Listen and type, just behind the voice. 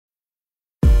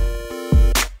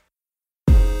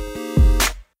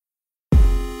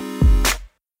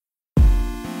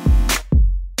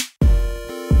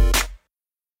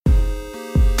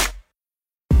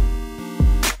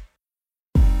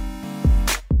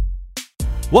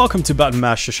Welcome to Button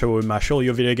Mash, the show where we mash all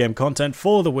your video game content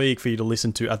for the week for you to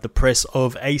listen to at the press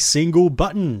of a single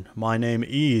button. My name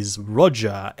is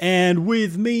Roger, and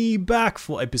with me back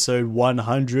for episode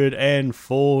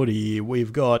 140,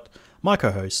 we've got my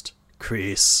co-host,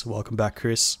 Chris. Welcome back,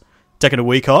 Chris. Taking a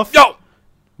week off. Yo!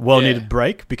 Well-needed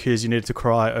break because you needed to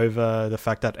cry over the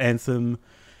fact that Anthem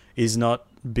is not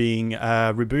being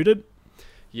rebooted.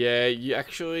 Yeah, you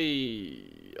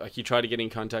actually, you try to get in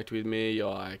contact with me.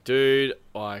 You're like, dude,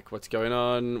 what's going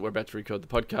on? We're about to record the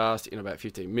podcast in about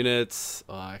 15 minutes.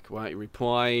 Why aren't you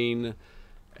replying?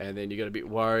 And then you got a bit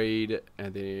worried.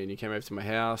 And then you came over to my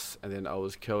house. And then I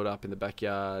was curled up in the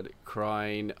backyard,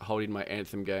 crying, holding my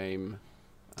Anthem game.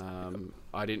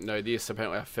 I didn't know this.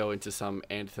 Apparently, I fell into some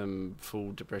Anthem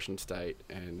full depression state.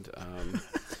 And...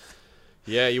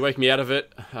 yeah, you wake me out of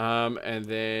it, and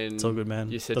then... It's all good,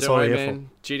 man. You said, That's don't all worry, we're here man,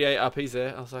 GTA RP's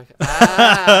there. I was like,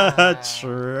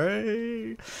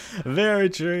 True.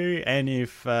 Very true. And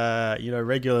if,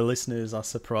 regular listeners are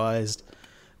surprised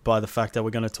by the fact that we're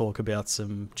going to talk about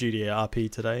some GTA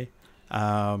RP today,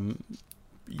 I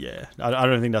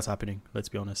don't think that's happening, let's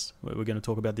be honest. We're going to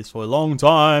talk about this for a long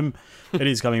time. It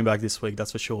is coming back this week,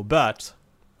 that's for sure. But...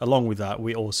 along with that,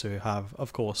 we also have,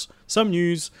 of course, some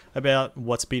news about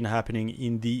what's been happening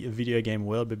in the video game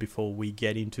world. But before we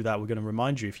get into that, we're going to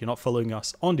remind you, if you're not following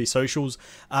us on the socials,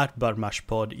 at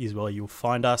ButtonMashPod is where you'll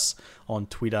find us on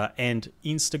Twitter and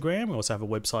Instagram. We also have a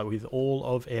website with all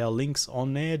of our links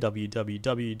on there,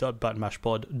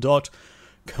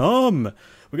 www.buttonmashpod.com.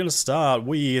 We're going to start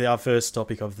with our first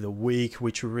topic of the week,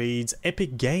 which reads,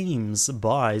 Epic Games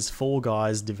buys Fall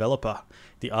Guys developer.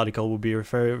 The article we'll be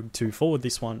referring to for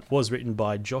this one was written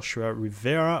by Joshua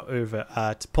Rivera over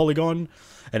at Polygon,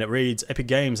 and it reads, Epic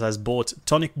Games has bought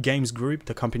Tonic Games Group,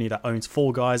 the company that owns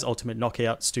Fall Guys Ultimate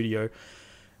Knockout studio,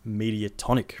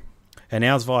 Mediatonic.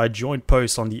 Announced via a joint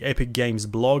post on the Epic Games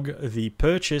blog, the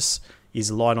purchase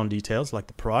is light on details like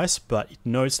the price, but it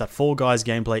notes that Fall Guys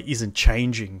gameplay isn't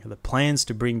changing. The plans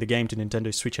to bring the game to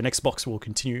Nintendo Switch and Xbox will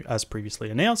continue as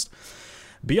previously announced.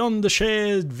 Beyond the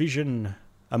shared vision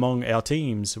among our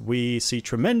teams, we see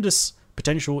tremendous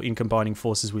potential in combining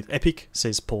forces with Epic,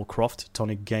 says Paul Croft,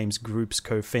 Tonic Games Group's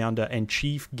co-founder and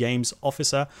chief games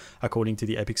officer, according to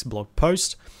the Epic's blog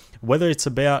post. Whether it's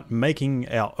about making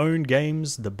our own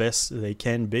games the best they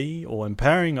can be, or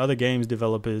empowering other games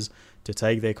developers to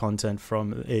take their content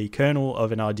from a kernel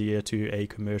of an idea to a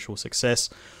commercial success,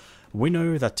 we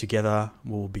know that together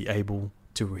we'll be able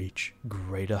to reach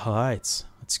greater heights.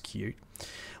 That's cute.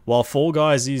 While Fall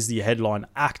Guys is the headline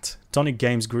act, Tonic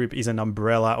Games Group is an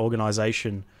umbrella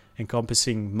organization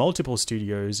encompassing multiple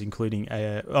studios, including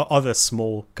other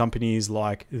small companies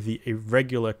like the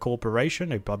Irregular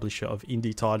Corporation, a publisher of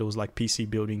indie titles like PC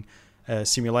Building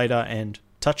Simulator and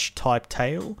Touch Type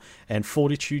Tale, and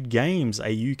Fortitude Games,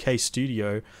 a UK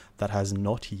studio that has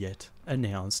not yet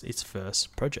announced its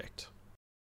first project.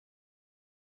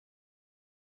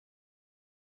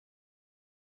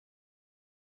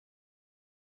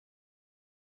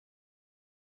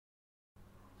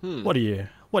 What do you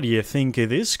think of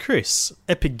this, Chris?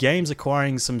 Epic Games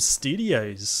acquiring some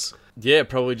studios. yeah,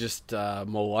 probably just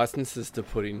more licenses to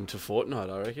put into Fortnite,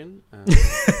 I reckon.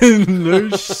 No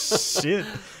shit.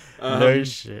 No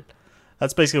shit.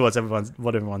 That's basically what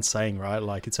everyone's saying, right?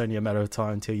 Like, it's only a matter of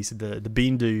time until you see the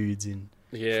bean dudes in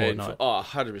Fortnite.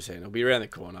 100%. It'll be around the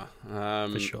corner.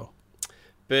 For sure.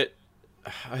 But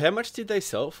how much did they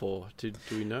sell for? Do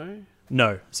we know?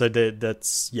 No. So they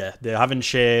haven't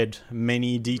shared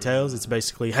many details. It's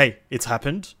basically, hey, it's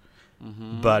happened,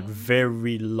 but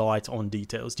very light on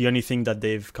details. The only thing that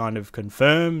they've kind of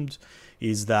confirmed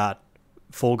is that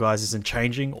Fall Guys isn't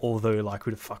changing, although,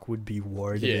 who the fuck would be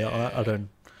worried about? I don't...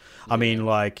 I mean,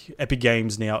 Epic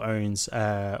Games now owns,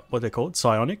 what they're called?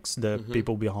 Psyonix, the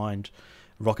people behind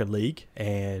Rocket League.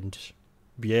 And,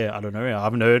 yeah, I don't know. I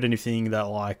haven't heard anything that,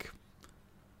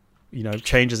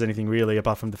 changes anything really,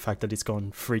 apart from the fact that it's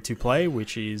gone free to play,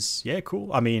 which is, yeah,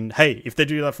 cool. I mean, hey, if they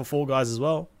do that for Fall Guys as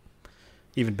well,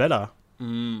 even better.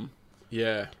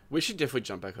 Yeah, we should definitely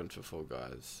jump back onto Fall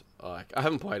Guys. I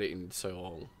haven't played it in so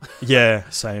long. Yeah,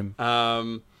 same.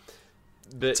 But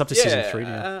it's up to season 3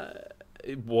 now.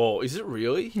 Whoa, is it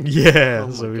really? Yeah.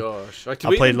 Oh my gosh. Did I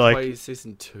we played play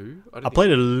season 2? I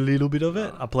played a little bit of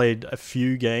it. I played a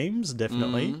few games,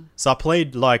 definitely. So I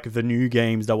played the new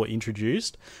games that were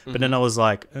introduced, but then I was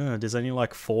like, there's only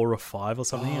 4 or 5 or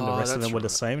something, and the rest of them were the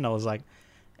same, and I was like,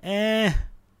 eh.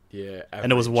 Yeah, average.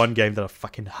 And there was one game that I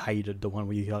fucking hated, the one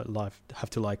where you have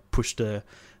to push the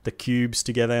cubes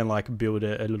together and build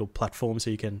a little platform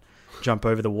so you can jump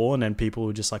over the wall, and then people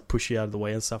would just push you out of the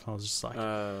way and stuff. And I was just like,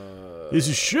 this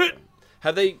is shit.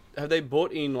 Have they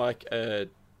bought in a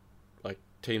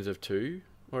teams of 2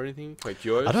 or anything, like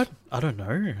duos? I don't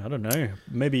know.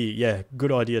 Maybe, yeah,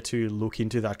 good idea to look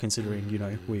into that, considering, you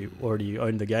know, we already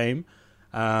own the game.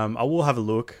 I will have a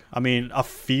look. I mean, I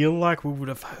feel like we would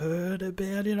have heard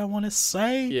about it, I want to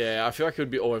say. Yeah, I feel like it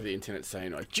would be all over the internet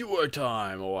saying, like, duo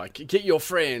time, or, like, get your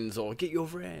friends, or get your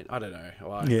friend. I don't know.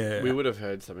 Like, Yeah. we would have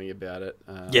heard something about it.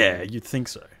 Yeah, you'd think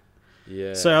so.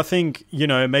 Yeah. So I think, you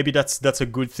know, maybe that's a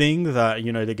good thing that,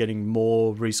 you know, they're getting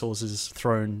more resources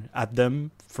thrown at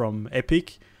them from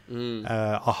Epic.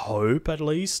 I hope, at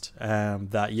least,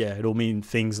 that, yeah, it'll mean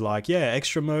things like, yeah,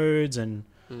 extra modes and...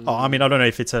 Oh, I mean, I don't know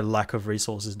if it's a lack of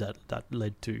resources that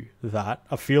led to that.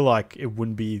 I feel like it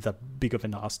wouldn't be that big of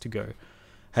an ask to go,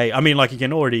 hey, I mean, like, you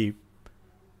can already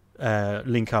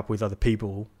link up with other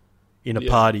people in a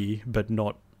party, but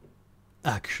not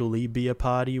actually be a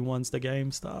party once the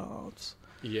game starts.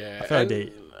 Yeah. I feel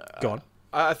like go on.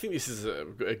 I think this is a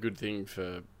good thing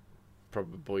for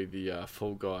probably the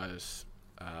Fall Guys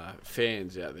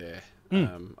fans out there.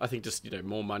 I think just, you know,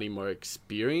 more money, more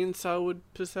experience, I would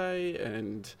per se,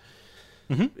 and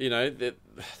you know, that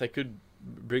they could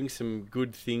bring some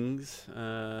good things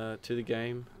to the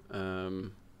game.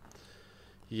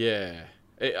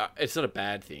 It's not a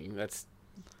bad thing. That's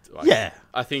like,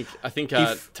 I think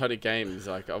Tonic Games,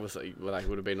 like, obviously, like,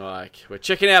 would have been like, we're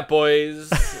checking out,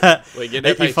 boys. We're getting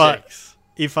our paychecks.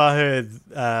 If I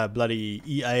heard bloody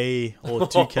EA or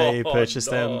 2K purchase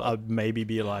them, I'd maybe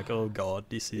be like, oh god,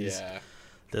 this is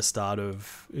the start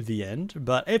of the end.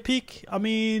 But Epic, I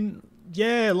mean,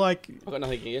 yeah, like... I've got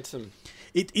nothing against them.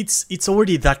 It's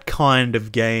already that kind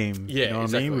of game. Yeah, you know what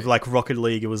exactly. I mean? With like Rocket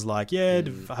League, it was like, I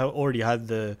already had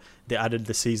they added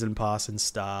the season pass and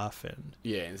stuff. And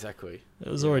yeah, exactly. It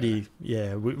was already,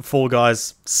 Fall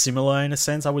Guys similar in a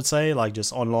sense, I would say. Like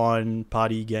just online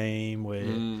party game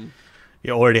where...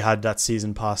 You already had that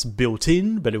season pass built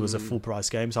in, but it was a full price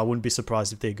game. So I wouldn't be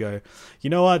surprised if they go,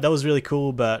 you know what, that was really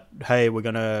cool, but hey, we're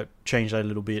going to change that a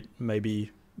little bit.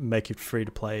 Maybe make it free to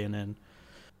play. And then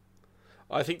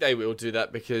I think they will do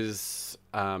that because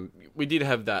we did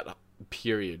have that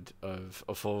period of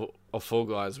Fall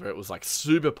Guys where it was like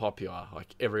super popular.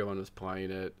 Like everyone was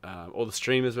playing it. All the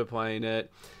streamers were playing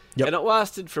it. Yep. And it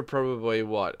lasted for probably,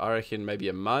 I reckon maybe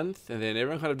a month. And then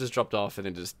everyone kind of just dropped off and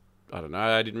then just, I don't know.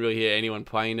 I didn't really hear anyone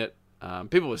playing it.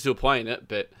 People were still playing it,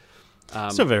 but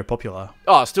still very popular.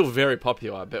 Oh, still very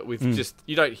popular, but we've just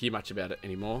you don't hear much about it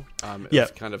anymore.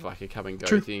 It's kind of like a come and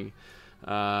go thing.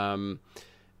 And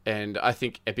I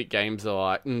think Epic Games are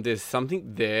like, there's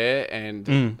something there,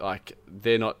 and like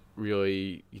they're not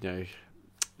really, you know,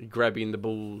 grabbing the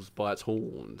bulls by its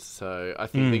horns. So I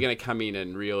think they're going to come in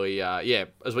and really,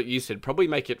 as what you said, probably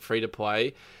make it free to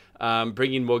play.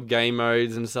 Bring in more game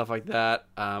modes and stuff like that.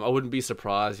 I wouldn't be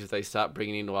surprised if they start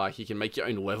bringing in, like, you can make your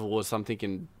own level or something,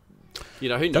 and, you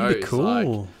know, who knows? That'd be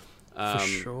cool. Like, for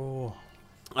sure.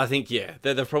 I think,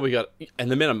 they've probably got... And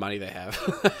the amount of money they have.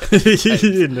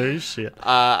 No shit.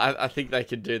 I think they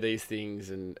could do these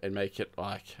things and make it,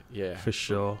 like, for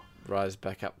sure. Rise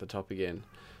back up the top again.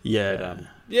 Yeah. But,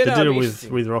 they did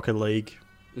it with Rocket League.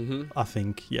 I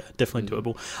think, definitely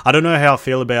doable. I don't know how I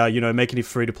feel about, you know, making it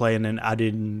free to play and then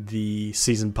adding the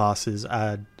season passes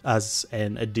as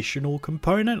an additional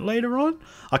component later on.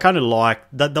 I kind of like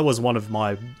that. That was one of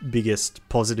my biggest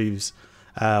positives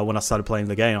when I started playing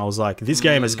the game. I was like, this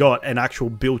game has got an actual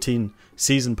built-in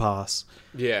season pass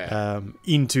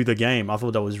into the game. I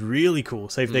thought that was really cool.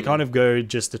 So if they kind of go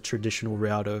just the traditional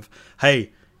route of,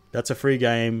 hey, that's a free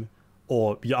game.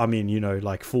 Or, I mean, you know,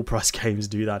 like full price games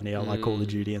do that now, like Call of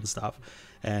Duty and stuff.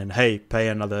 And hey, pay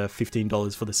another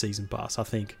 $15 for the season pass. I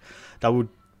think that would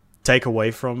take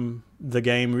away from the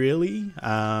game, really.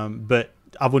 But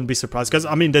I wouldn't be surprised because,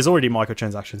 I mean, there's already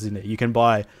microtransactions in there. You can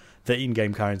buy the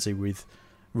in-game currency with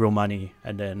real money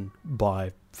and then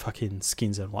buy fucking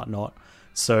skins and whatnot.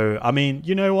 So, I mean,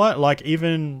 you know what? Like,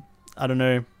 even, I don't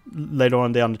know, later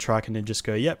on down the track and then just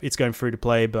go, yep, it's going free to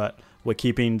play, but we're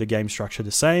keeping the game structure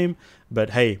the same,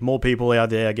 but hey, more people out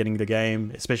there getting the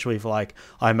game, especially if, like,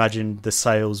 I imagine the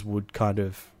sales would kind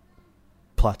of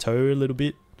plateau a little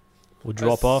bit or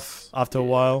drop off after a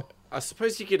while. I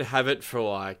suppose you could have it for,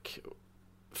 like,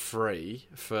 free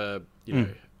for, you know,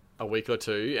 a week or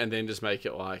two, and then just make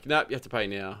it like, nope, you have to pay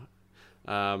now.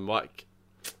 Like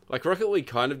Rocket League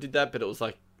kind of did that, but it was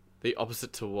like the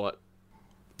opposite to what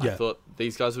I thought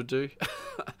these guys would do.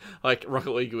 Like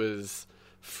Rocket League was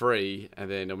free, and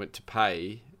then it went to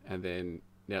pay, and then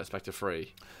now it's back to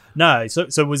free. No, so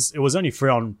it was only free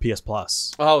on PS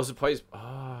Plus. Oh, it was a PS.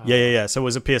 Oh. Yeah. So it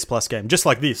was a PS Plus game, just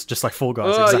like this, just like Fall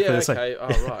Guys, exactly the same. Okay.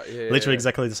 Oh, right. Yeah, literally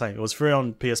exactly the same. It was free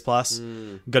on PS Plus.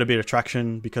 Got a bit of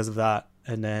traction because of that,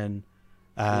 and then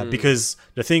Because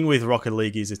the thing with Rocket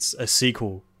League is it's a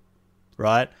sequel,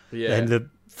 right? Yeah. And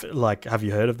have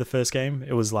you heard of the first game?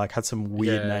 It was like had some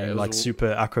weird name, like Super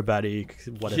Acrobatic,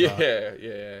 whatever.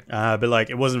 Yeah. But like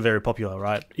it wasn't very popular,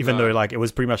 right? Even though like it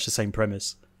was pretty much the same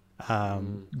premise.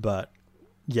 But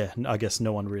yeah, I guess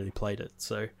no one really played it.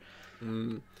 So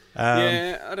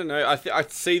yeah, I don't know. I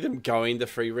see them going the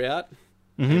free route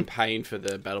and paying for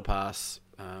the battle pass.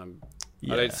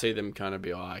 I don't see them kind of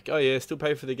be like, oh yeah, still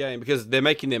pay for the game, because they're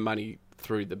making their money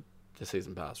through the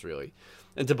season pass, really.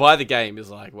 And to buy the game is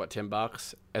like, what,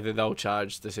 $10? And then they'll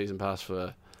charge the season pass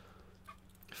for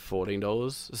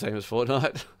 $14, the same as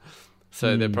Fortnite.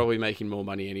 So they're probably making more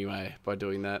money anyway by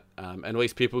doing that. And at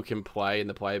least people can play, and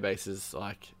the player base is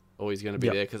like always going to be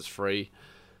there because it's free.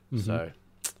 So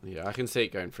yeah, I can see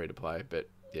it going free to play, but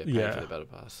yeah, pay for the battle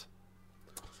pass.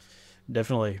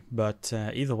 Definitely. But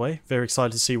either way, very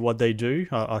excited to see what they do.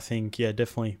 I think, yeah,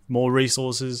 definitely more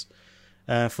resources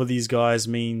for these guys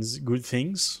means good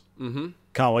things.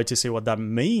 Can't wait to see what that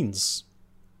means.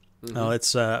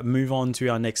 Let's move on to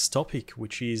our next topic,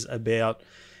 which is about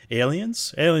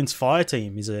Aliens. Aliens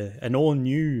Fireteam is an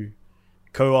all-new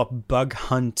co-op bug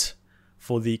hunt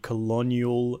for the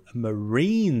Colonial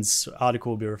Marines.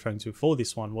 Article we'll be referring to for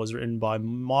this one was written by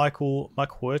Michael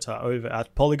Huerta over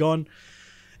at Polygon.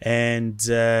 And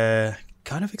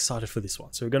kind of excited for this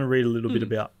one. So we're going to read a little bit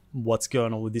about what's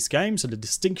going on with this game. So the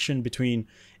distinction between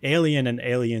Alien and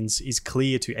Aliens is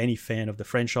clear to any fan of the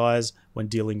franchise. When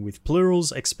dealing with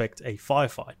plurals, expect a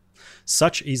firefight.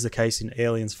 Such is the case in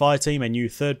Aliens Fireteam, a new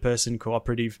third-person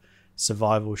cooperative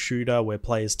survival shooter where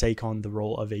players take on the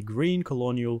role of a green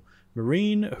colonial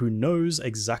marine who knows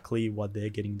exactly what they're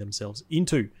getting themselves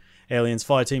into. Aliens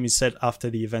Fireteam is set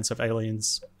after the events of Alien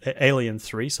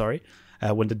 3,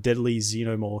 when the deadly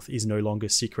xenomorph is no longer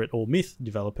secret or myth,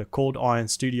 developer Cold Iron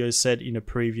Studios said in a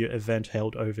preview event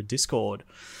held over Discord.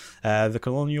 The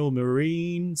Colonial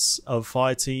Marines of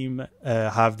Fireteam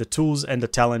have the tools and the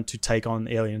talent to take on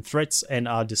alien threats and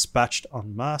are dispatched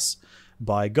en masse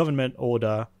by government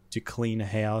order to clean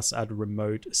house at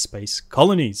remote space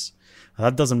colonies.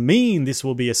 That doesn't mean this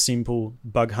will be a simple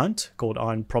bug hunt. Cold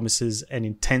Iron promises an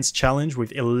intense challenge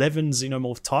with 11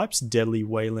 xenomorph types, deadly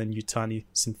Weyland Yutani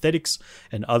synthetics,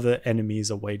 and other enemies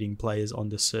awaiting players on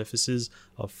the surfaces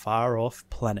of far-off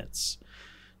planets.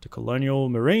 The Colonial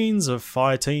Marines of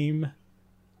Fireteam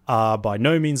are by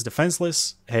no means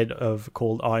defenseless. Head of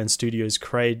Cold Iron Studios,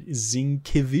 Craig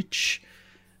Zinkiewicz,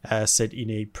 said in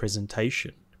a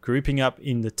presentation. Grouping up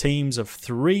in the teams of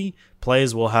 3,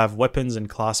 players will have weapons and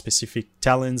class-specific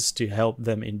talents to help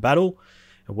them in battle.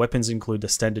 And weapons include the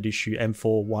standard issue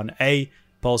M41A,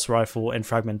 pulse rifle, and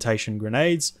fragmentation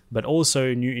grenades, but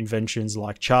also new inventions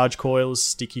like charge coils,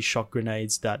 sticky shock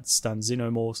grenades that stun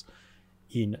xenomorphs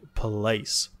in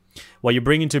place. What you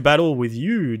bring into battle with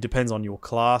you depends on your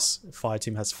class.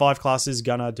 Fireteam has 5 classes: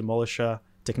 Gunner, Demolisher,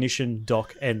 Technician,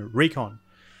 Doc, and Recon.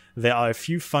 There are a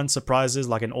few fun surprises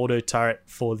like an auto turret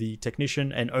for the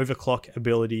Technician, an overclock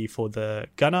ability for the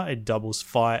Gunner. It doubles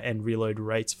fire and reload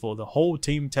rates for the whole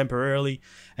team temporarily,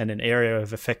 and an area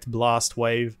of effect blast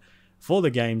wave for the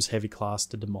game's heavy class,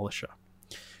 the Demolisher.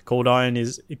 Cold Iron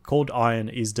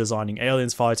is designing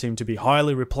Aliens Fireteam to be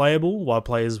highly replayable, while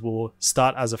players will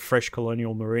start as a fresh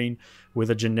Colonial Marine with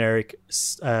a generic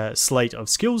slate of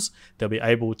skills. They'll be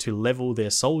able to level their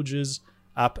soldiers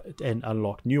up and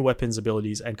unlock new weapons,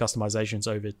 abilities, and customizations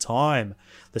over time.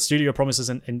 The studio promises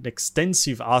an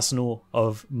extensive arsenal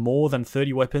of more than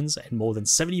 30 weapons and more than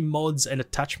 70 mods and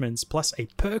attachments, plus a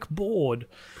perk board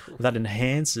that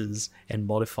enhances and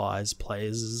modifies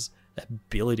players'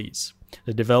 abilities.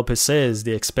 The developer says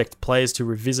they expect players to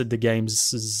revisit the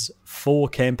game's 4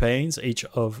 campaigns, each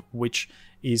of which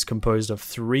is composed of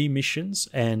 3 missions,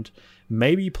 and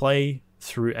maybe play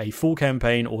through a full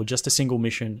campaign or just a single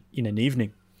mission in an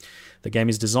evening. The game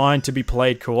is designed to be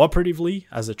played cooperatively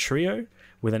as a trio,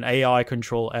 with an AI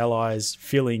control allies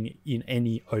filling in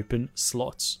any open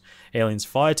slots. Aliens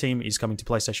Fireteam is coming to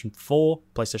PlayStation 4,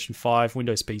 PlayStation 5,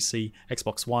 Windows PC,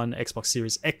 Xbox One, Xbox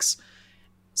Series X,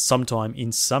 sometime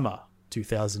in summer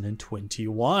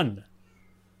 2021.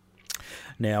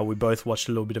 Now, we both watched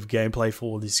a little bit of gameplay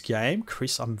for this game.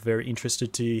 Chris, I'm very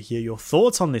interested to hear your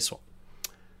thoughts on this one.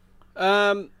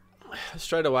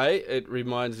 Straight away, it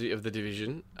reminds me of The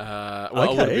Division. A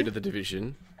little bit of The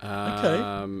Division.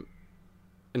 And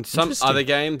some other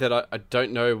game that I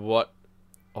don't know what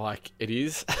it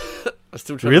is. I'm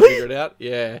still trying to figure it out.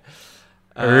 Yeah.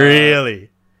 Really?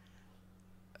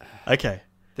 Okay.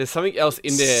 There's something else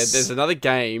in there. There's another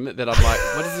game that I'm like,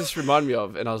 what does this remind me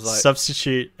of? And I was like...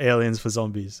 Substitute Aliens for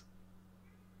Zombies.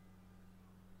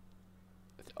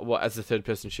 What, as a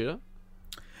third-person shooter?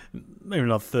 maybe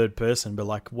not third person, but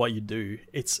like what you do.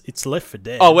 It's Left 4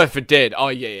 Dead. Oh, Left 4 Dead. Oh,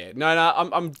 yeah. No,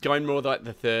 I'm going more like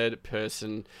the third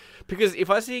person. Because if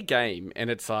I see a game and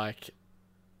it's like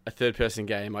a third person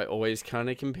game, I always kind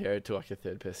of compare it to like a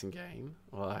third person game.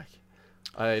 Like,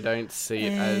 I don't see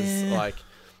it as like...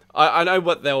 I know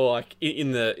what they were like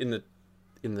in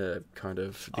the kind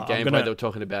of the gameplay they were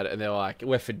talking about it, and they're like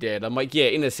Left 4 Dead. I'm like, yeah,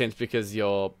 in a sense, because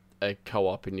you're a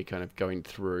co-op and you're kind of going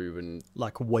through and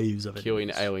like waves of it,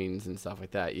 killing aliens and stuff like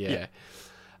that. Yeah.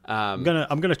 I'm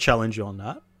gonna challenge you on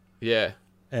that. Yeah.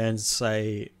 And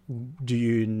say, do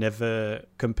you never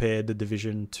compare The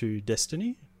Division to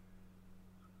Destiny?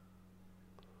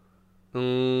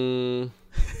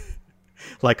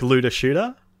 Like looter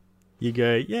shooter, you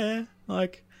go, yeah,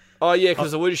 like. Oh yeah,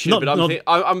 because the looter shooter. But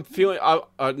I'm feeling.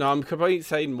 I'm probably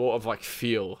saying more of like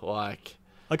feel like.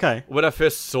 Okay. When I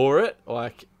first saw it,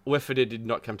 like Left 4 Dead did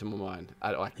not come to my mind.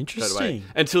 Like, interesting.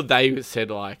 Until they said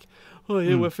like, oh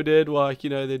yeah, Left 4 Dead, like, you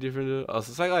know, they're different. I was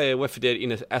just like, oh yeah, Left 4 Dead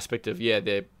in an aspect of, yeah,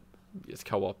 it's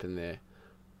co-op and they're,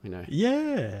 you know,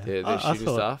 they're shooting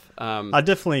stuff. I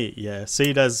definitely see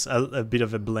it as a bit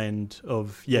of a blend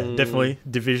of definitely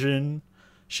Division,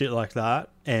 shit like that,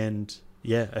 and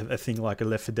a thing like a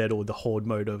Left 4 Dead or the Horde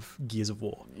mode of Gears of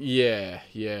War. Yeah.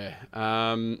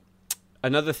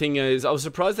 Another thing is, I was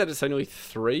surprised that it's only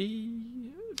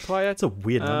 3 player. It's a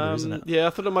weird number, isn't it? Yeah,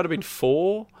 I thought it might have been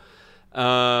 4.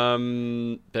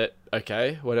 But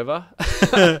okay, whatever.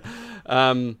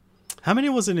 How many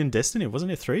was it in Destiny?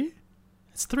 Wasn't it 3?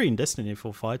 It's 3 in Destiny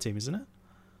for Fireteam, isn't it?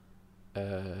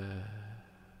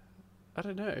 I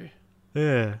don't know.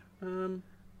 Yeah.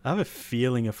 I have a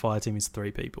feeling a Fireteam is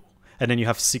 3 people, and then you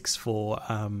have 6 for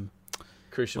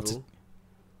Crucible.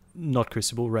 Not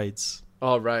Crucible, raids.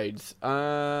 Oh, raids.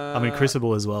 I mean,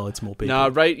 Crucible as well. It's more people. No,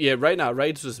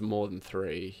 raids was more than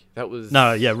 3. That was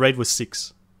raid was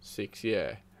 6. 6,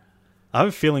 yeah. I have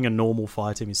a feeling a normal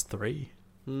Fireteam is 3.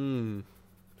 3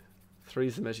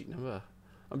 is the magic number.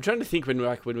 I'm trying to think when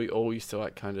we all used to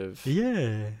like kind of.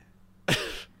 Yeah.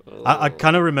 I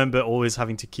kind of remember always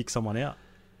having to kick someone out.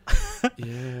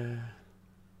 Yeah.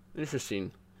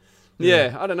 Interesting.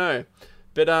 Yeah, I don't know,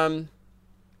 but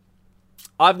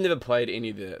I've never played any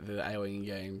of the Alien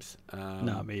games.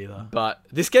 No, me either. But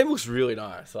this game looks really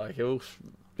nice. Like it looks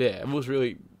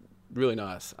really, really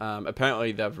nice.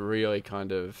 Apparently they've really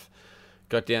kind of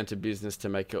got down to business to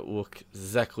make it look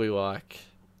exactly like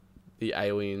the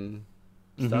Alien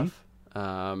stuff.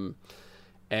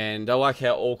 And I like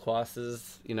how all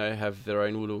classes, you know, have their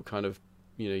own little kind of,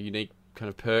 you know, unique kind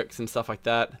of perks and stuff like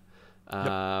that.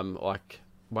 Like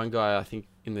one guy, I think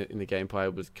in the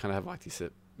gameplay was kind of have like this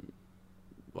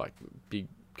like big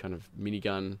kind of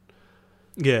minigun.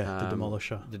 Yeah, the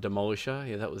Demolisher. The Demolisher,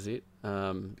 yeah, that was it.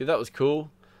 That was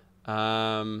cool.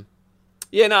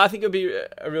 Yeah, no, I think it'll be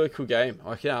a really cool game.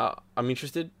 Like, yeah, I'm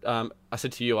interested. I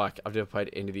said to you, like, I've never played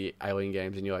any of the Alien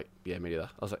games, and you're like, yeah, me neither.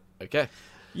 I was like, okay.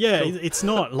 Yeah, cool. It's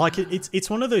not like it's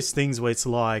one of those things where it's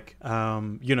like,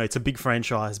 you know, it's a big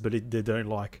franchise, but they don't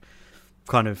like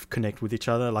kind of connect with each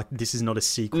other. Like, this is not a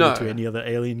sequel to any other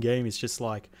Alien game. It's just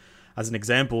like, as an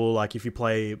example, like if you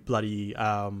play bloody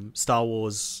Star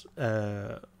Wars,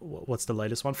 what's the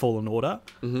latest one? Fallen Order.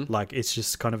 Like, it's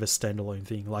just kind of a standalone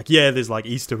thing. Like, yeah, there's like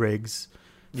Easter eggs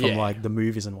from like the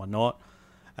movies and whatnot.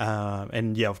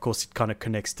 And yeah, of course, it kind of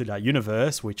connects to that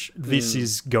universe, which this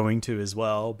is going to as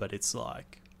well. But it's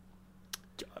like,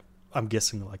 I'm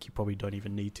guessing like you probably don't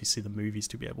even need to see the movies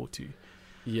to be able to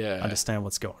understand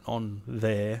what's going on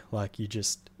there. Like, you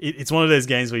just, it's one of those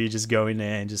games where you just go in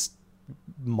there and just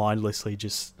mindlessly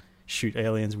just shoot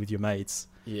aliens with your mates.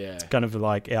 Yeah, it's kind of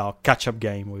like our catch-up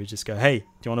game where we just go, hey, do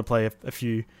you want to play a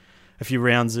few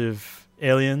rounds of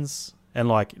aliens? And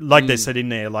like they said in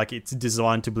there, like it's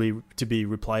designed to be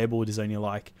replayable. There's only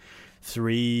like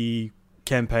 3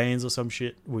 campaigns or some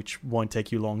shit, which won't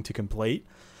take you long to complete.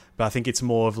 But I think it's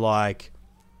more of like,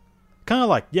 kind of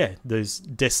like, those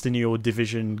Destiny or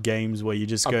Division games where you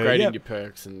just upgrading your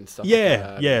perks and stuff.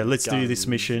 Let's do this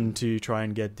mission to try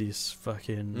and get this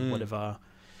fucking whatever.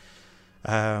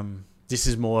 This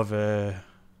is more of a,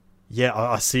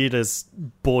 I see it as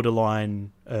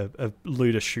borderline a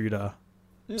looter shooter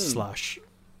slash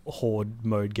horde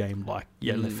mode game, like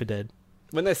Left 4 Dead.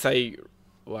 When they say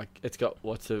like it's got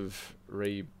lots of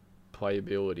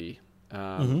replayability,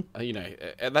 you know,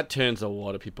 that turns a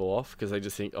lot of people off because they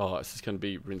just think, oh, it's just going to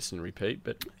be rinse and repeat.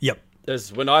 But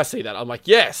when I see that, I'm like,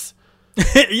 yes.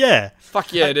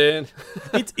 Fuck yeah, dude.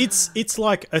 it's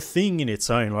like a thing in its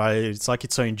own, right? It's like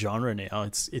its own genre now.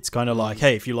 It's kind of like,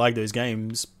 hey, if you like those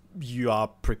games, you are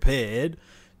prepared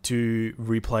to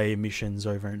replay missions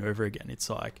over and over again. It's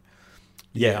like,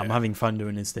 yeah, Yeah. I'm having fun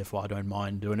doing this. Therefore, I don't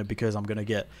mind doing it because I'm going to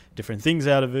get different things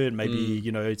out of it. Maybe,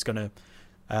 you know, it's going to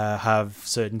have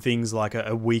certain things like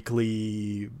a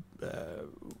weekly,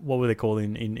 what were they called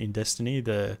in Destiny?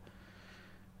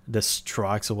 The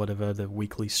strikes or whatever, the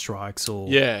weekly strikes or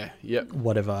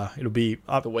whatever. It'll be,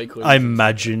 The weekly. I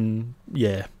imagine,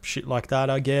 yeah, shit like that,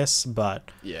 I guess.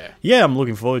 But Yeah. I'm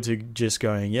looking forward to just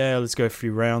going, yeah, let's go a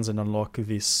few rounds and unlock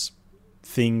this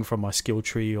thing from my skill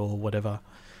tree or whatever.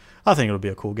 I think it'll be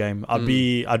a cool game. I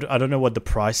don't know what the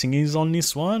pricing is on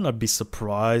this one. I'd be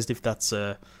surprised if that's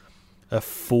a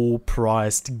full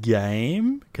priced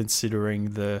game,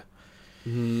 considering the I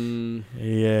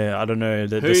don't know.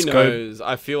 Who scope. knows?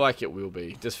 I feel like it will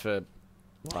be. Just for...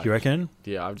 Like, You reckon?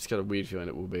 Yeah, I've just got a weird feeling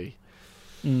it will be.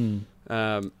 Mm.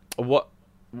 What...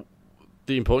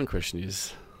 The important question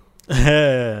is...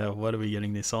 What are we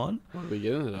getting this on? What are we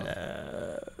getting it on?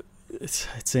 It's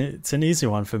an easy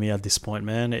one for me at this point,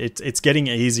 man. It's getting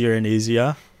easier and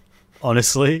easier.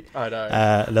 Honestly, I know.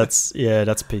 that's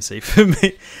PC for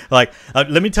me. Like,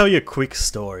 let me tell you a quick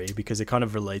story because it kind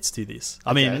of relates to this.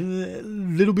 I mean, a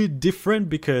little bit different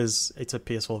because it's a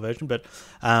PS4 version, but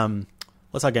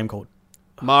what's that game called?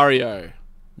 Mario.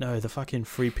 No, the fucking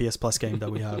free PS Plus game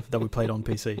that we have that we played on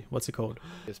PC. What's it called?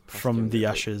 From the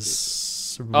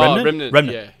Ashes.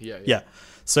 Remnant. Yeah.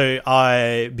 So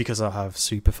because I have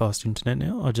super fast internet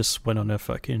now, I just went on a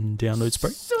fucking download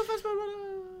spree.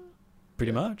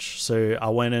 Pretty much. So I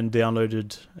went and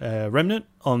downloaded Remnant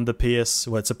on the PS.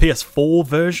 Well, it's a PS4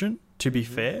 version, to be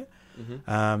fair.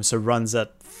 So runs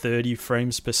at 30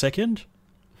 frames per second.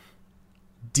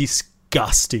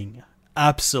 Disgusting.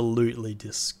 Absolutely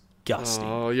disgusting.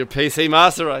 Oh, your PC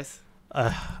master race.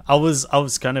 I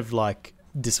was kind of like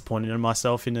disappointed in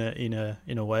myself in a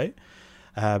way,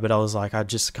 but I was like, I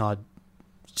just can't.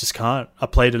 I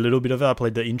played a little bit of it. I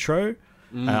played the intro.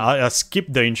 I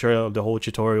skipped the intro of the whole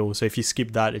tutorial. So if you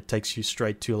skip that, it takes you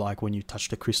straight to like when you touch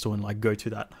the crystal and like go to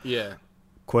that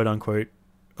quote unquote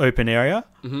open area.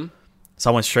 So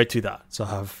I went straight to that. So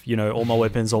I have, you know, all my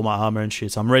weapons, all my armor and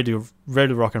shit. So I'm ready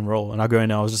to rock and roll. And I go in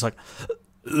there. I was just like,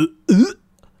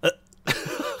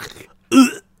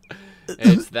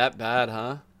 it's that bad,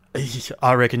 huh?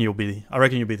 I reckon you'll be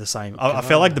the same. I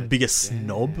felt like the biggest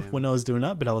snob when I was doing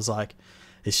that, but I was like,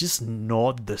 it's just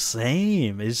not the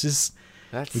same. It's just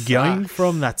going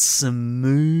from that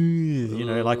smooth, you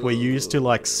know, like we're used to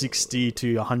like 60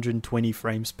 to 120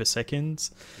 frames per second.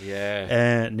 Yeah.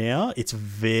 And now it's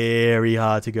very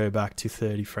hard to go back to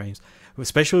 30 frames,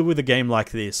 especially with a game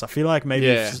like this. I feel like maybe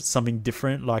if it's something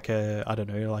different, like a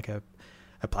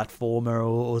platformer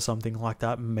or something like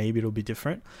that, maybe it'll be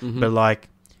different. But like,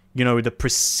 you know, the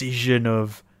precision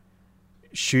of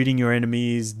shooting your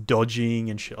enemies, dodging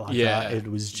and shit like that, it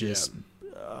was just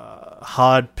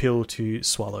hard pill to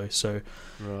swallow. So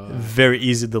very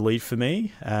easy to delete for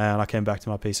me. And I came back to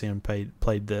my PC and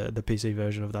played the PC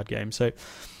version of that game. So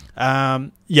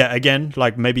again,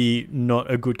 like maybe not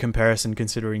a good comparison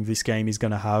considering this game is going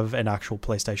to have an actual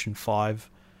PlayStation 5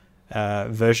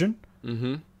 version.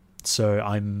 So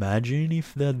I imagine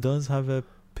if that does have a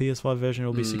PS5 version,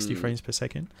 it'll be 60 frames per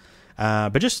second.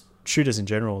 But just shooters in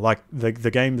general, like the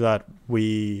game that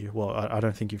I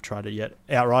don't think you've tried it yet,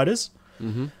 Outriders.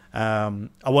 I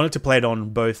wanted to play it on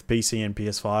both PC and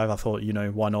PS5. I thought, you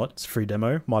know, why not? It's a free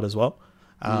demo, might as well.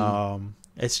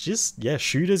 It's just,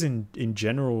 shooters in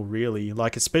general, really.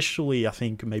 Like, especially, I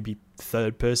think, maybe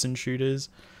third-person shooters.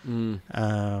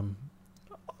 I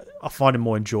find it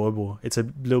more enjoyable. It's a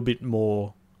little bit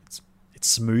more... It's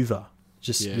smoother.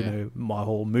 Just, you know, my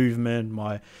whole movement,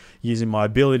 using my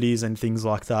abilities and things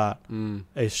like that.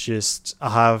 It's just,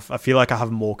 I feel like I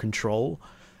have more control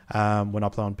when I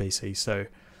play on PC. So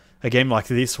a game like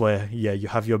this where, you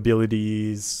have your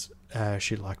abilities,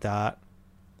 shit like that,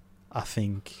 I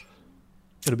think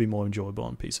it'll be more enjoyable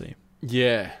on PC.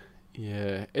 Yeah.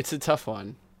 It's a tough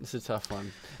one.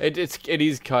 It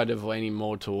is kind of leaning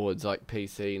more towards like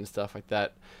PC and stuff like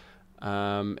that.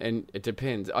 And it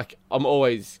depends. Like, I'm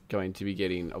always going to be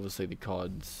getting, obviously, the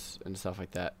CODs and stuff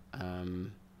like that.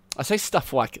 I say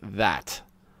stuff like that,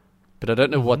 but I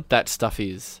don't know what that stuff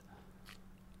is.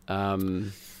 Probably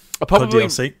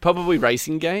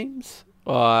racing games.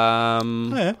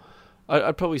 I'd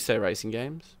probably say racing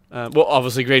games. Well,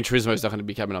 obviously, Gran Turismo is not going to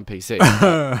be coming on PC.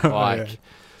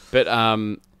 But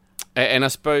and I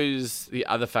suppose the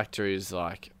other factor is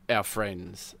like our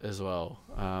friends as well.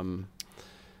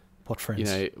 What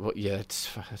friends? You know,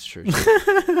 that's true.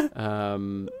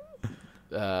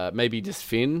 Maybe just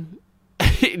Finn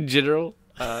in general.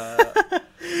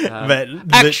 But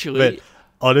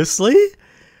honestly,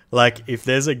 like if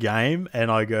there's a game and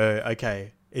I go,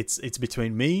 okay, it's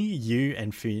between me, you,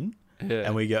 and Finn, Yeah.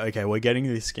 and we go, okay, we're getting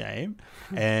this game,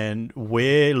 and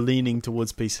we're leaning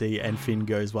towards PC, and Finn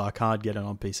goes, well, I can't get it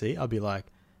on PC. I'll be like,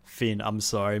 Finn, I'm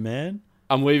sorry, man.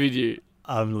 I'm leaving you.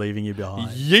 I'm leaving you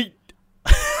behind. Yeet.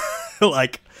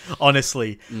 Like,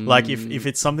 honestly, like if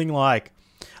it's something like,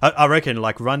 I reckon,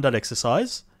 like, run that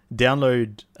exercise,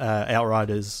 download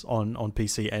Outriders on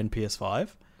PC and PS5,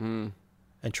 and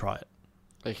try it.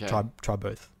 Okay. Try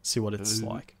both. See what it's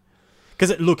like.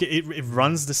 Because it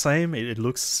runs the same. It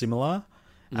looks similar.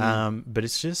 But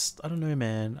it's just, I don't know,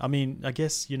 man. I mean, I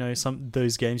guess, some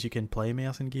those games you can play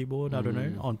mouse and keyboard, I don't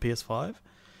know, on PS5.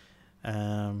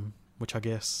 Which I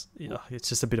guess, it's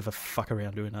just a bit of a fuck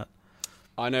around doing that.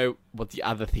 I know what the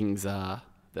other things are.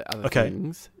 The other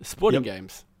things. Sporting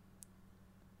games.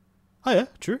 Oh, yeah,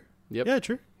 true. Yep. Yeah,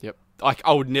 true. Yep. Like,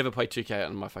 I would never play 2K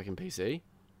on my fucking PC.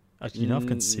 I've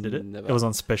considered it. Never. It was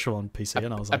on special on PC,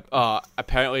 and I was like...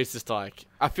 apparently it's just like...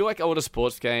 I feel like a lot of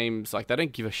sports games, like, they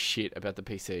don't give a shit about the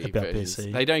PC versions.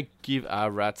 PC. They don't give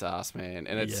a rat's ass, man.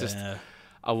 And it's just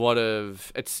a lot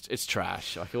of... It's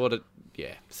trash. Like, a lot of...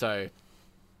 Yeah. So,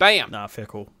 bam! Nah, fair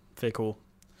call.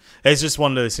 It's just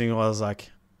one of those things where I was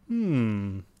like,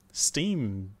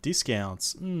 Steam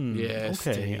discounts. Yeah, okay.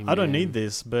 Steam, I don't man. need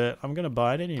this, but I'm going to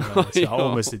buy it anyway. So I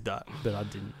almost did that, but I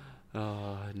didn't.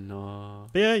 Oh, no.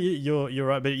 But yeah, you're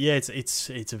right. But yeah,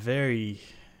 it's very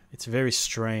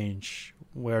strange.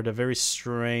 We're at a very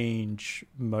strange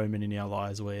moment in our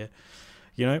lives where,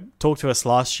 talk to us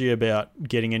last year about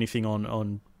getting anything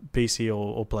on PC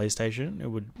or PlayStation. It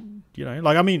would,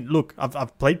 I mean, look,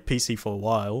 I've played PC for a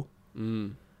while,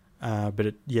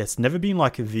 but it's never been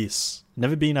like this.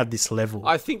 Never been at this level.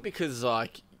 I think because,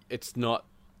 like, it's not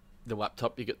the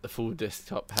laptop, you get the full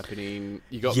desktop happening.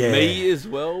 You got me as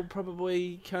well,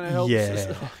 probably kind of helps.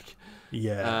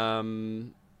 Yeah.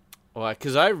 Like,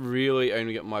 because I really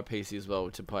only got my PC as well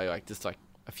to play, like, just like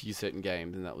a few certain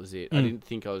games, and that was it. I didn't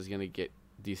think I was going to get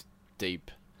this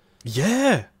deep.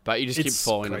 Yeah. But you just keep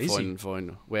falling crazy. and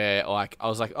falling. Where, like, I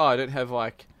was like, I don't have,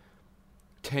 like,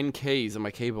 10 keys on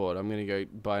my keyboard. I'm going to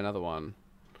go buy another one.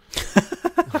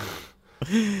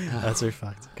 That's a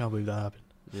fact. Can't believe that happened.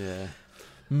 Yeah.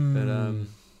 But,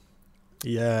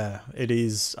 yeah, it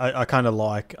is. I kind of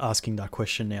like asking that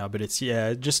question now, but it's,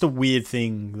 just a weird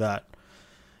thing that,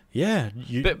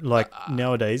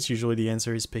 nowadays, usually the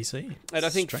answer is PC. And I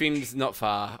think Finn's not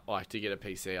far, like, to get a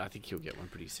PC. I think he'll get one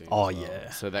pretty soon. Oh, as well.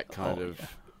 yeah. So that kind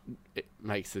of it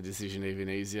makes the decision even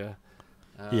easier.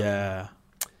 Yeah.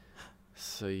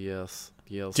 So, yes.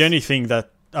 The only thing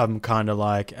that I'm kind of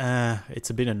like, it's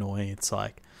a bit annoying. It's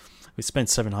like, we spent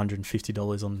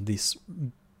 $750 on this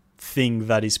thing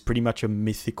that is pretty much a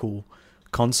mythical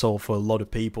console for a lot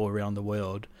of people around the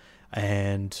world.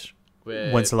 And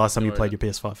when's the last time you played your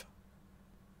PS5?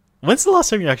 When's the last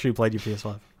time you actually played your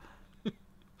PS5?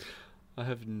 I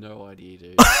have no idea,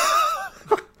 dude.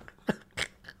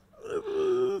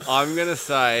 I'm going to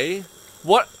say...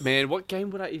 What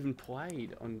game would I even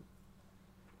played on...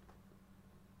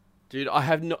 Dude,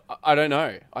 I don't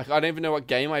know. I don't even know what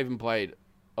game I even played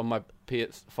on my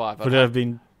PS5. Would it have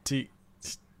been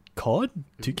COD?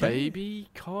 2K? Maybe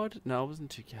COD? No, it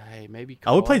wasn't 2K. Maybe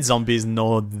COD. I would play Zombies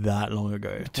not that long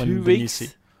ago. 2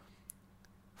 weeks?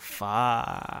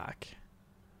 Fuck.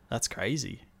 That's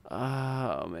crazy.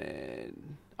 Oh,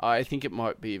 man. I think it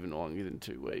might be even longer than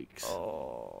 2 weeks.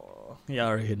 Oh. Yeah,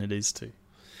 I reckon it is too.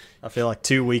 I feel like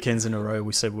 2 weekends in a row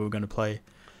we said we were going to play,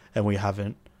 and we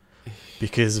haven't.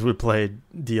 Because we played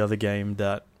the other game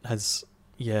that has,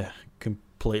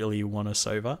 completely won us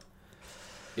over.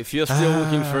 If you're still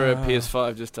looking for a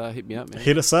PS5, just hit me up, man.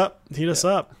 Hit us up.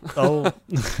 Oh,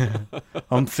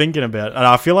 I'm thinking about it. And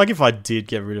I feel like if I did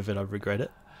get rid of it, I'd regret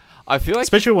it. I feel like...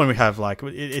 Especially when we have, like,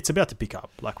 it's about to pick up.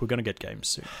 Like, we're going to get games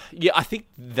soon. Yeah, I think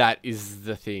that is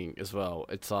the thing as well.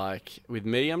 It's like, with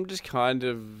me, I'm just kind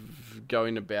of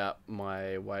going about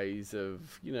my ways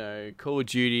of, Call of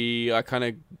Duty. I kind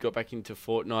of got back into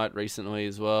Fortnite recently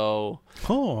as well.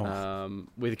 Oh.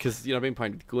 Because, I've been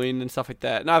playing with Glenn and stuff like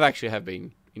that. And I actually have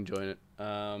been enjoying it.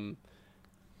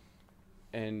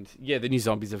 And the new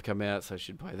Zombies have come out, so I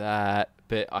should play that.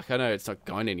 But I know it's not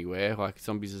going anywhere. Like,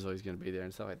 Zombies is always going to be there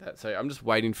and stuff like that. So I'm just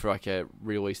waiting for like a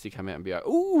release to come out and be like,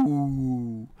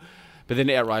 ooh. But then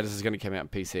Outriders is going to come out on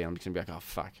PC. I'm just going to be like, oh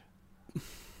fuck.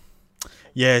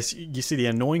 Yes, you see, the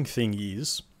annoying thing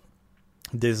is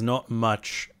there's not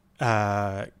much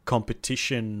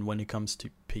competition when it comes to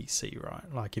PC,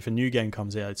 right? Like, if a new game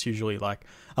comes out, it's usually like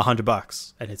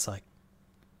 $100, and it's like,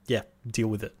 deal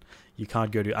with it. You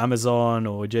can't go to Amazon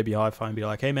or JB Hi-Fi and be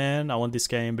like, hey man, I want this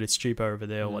game, but it's cheaper over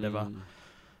there or whatever.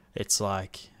 it's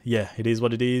like, yeah, it is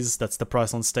what it is. That's the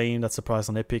price on Steam. That's the price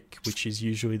on Epic, which is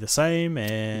usually the same.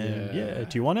 And yeah,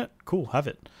 do you want it? Cool, have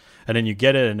it. And then you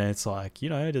get it, and it's like, you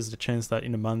know, there's a chance that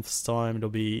in a month's time it'll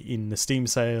be in the Steam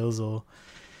sales, or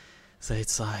so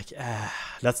it's like,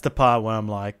 that's the part where I'm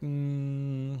like,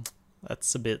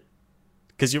 that's a bit,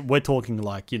 because we're talking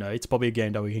like, you know, it's probably a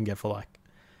game that we can get for like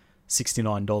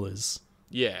 $69.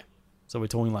 Yeah. So we're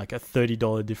talking like a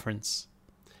 $30 difference.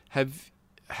 Have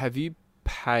you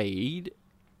paid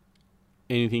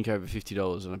anything over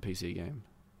 $50 on a PC game?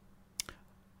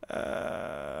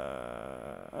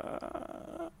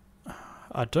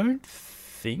 I don't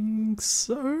think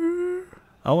so.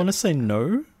 I want to say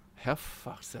no. How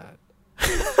fuck's that?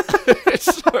 It's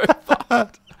so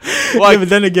fucked. Like, yeah, but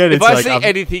then again, it's like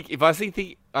if I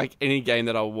see like any game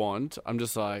that I want, I'm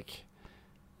just like,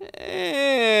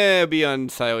 it'll be on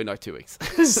sale in like 2 weeks.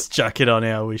 Just chuck it on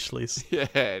our wish list. Yeah,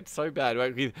 it's so bad.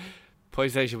 Like with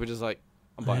PlayStation, we're just like,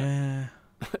 I'm buying it.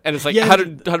 And it's like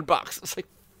 $100. It's like,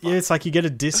 yeah, it's like you get a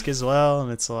disc as well,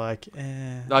 and it's like,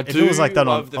 I do like that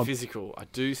love the physical. I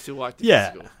do still like the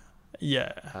physical.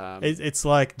 Yeah. It's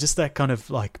like just that kind of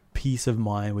like peace of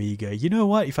mind where you go, you know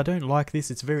what? If I don't like this,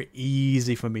 it's very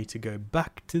easy for me to go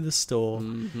back to the store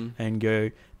and go,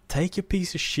 take your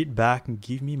piece of shit back and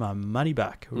give me my money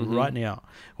back right now.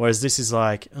 Whereas this is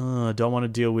like, I don't want to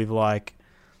deal with like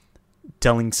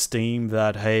telling Steam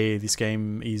that, hey, this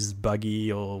game is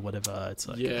buggy or whatever. It's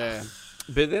like, yeah.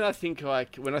 But then I think,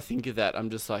 like, when I think of that, I'm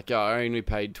just like, oh, I only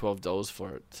paid $12 for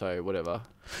it, so whatever.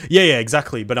 Yeah,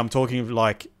 exactly. But I'm talking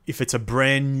like if it's a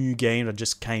brand new game that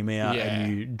just came out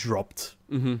and you dropped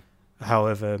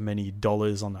however many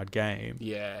dollars on that game.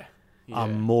 Yeah.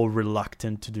 I'm more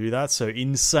reluctant to do that. So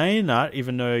in saying that,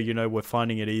 even though, you know, we're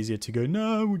finding it easier to go,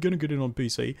 no, we're going to get it on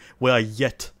PC, we are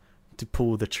yet to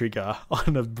pull the trigger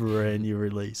on a brand new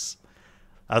release.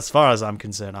 As far as I'm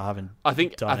concerned, I haven't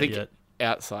done it yet.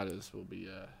 Outsiders will be,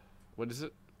 what is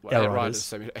it?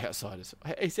 Outriders. Outsiders.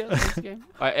 Is that the game?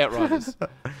 Outriders.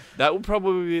 That will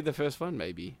probably be the first one,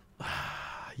 maybe.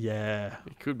 Yeah.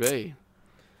 It could be.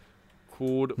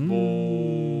 But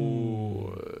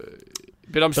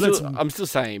I'm still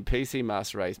saying PC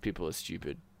Master Race people are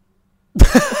stupid.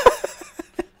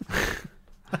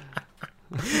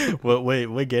 Well,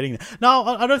 we're getting there. No,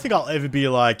 I don't think I'll ever be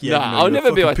like, I'll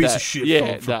never be like piece that. of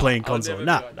shit for playing console.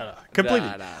 No, completely.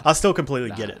 I still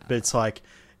completely get it, but it's like,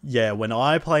 yeah, when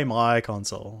I play my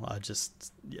console,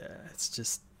 it's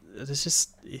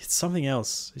something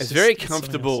else. It's very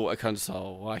comfortable, a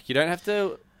console. Like, you don't have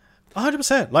to...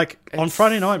 100%. Like, on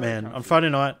Friday night, man. On Friday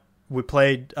night, we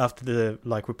played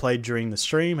we played during the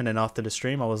stream, and then after the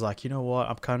stream, I was like, you know what?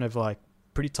 I'm kind of, like,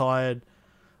 pretty tired.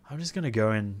 I'm just going to go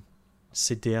and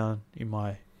sit down in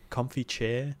my comfy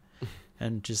chair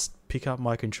and just pick up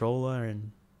my controller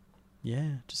and,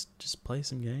 just play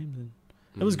some games. And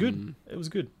it was good. It was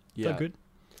good. Yeah. Felt good.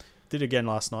 Did it again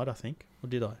last night, I think. Or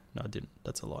did I? No, I didn't.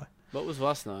 That's a lie. What was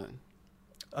last night?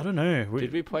 I don't know.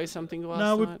 Did we play something last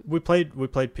night? No, we played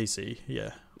PC.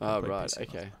 Yeah. Oh, right.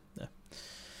 Okay.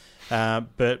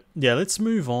 But yeah, let's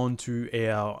move on to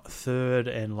our third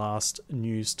and last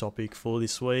news topic for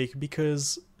this week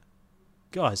because,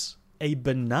 guys, a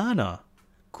banana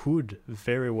could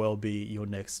very well be your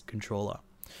next controller.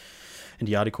 And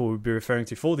the article we'll be referring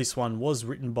to for this one was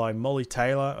written by Molly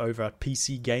Taylor over at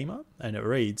PC Gamer, and it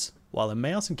reads, while a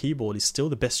mouse and keyboard is still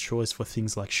the best choice for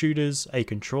things like shooters, a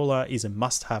controller is a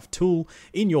must-have tool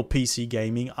in your PC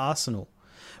gaming arsenal.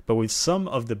 But with some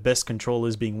of the best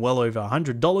controllers being well over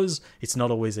 $100, it's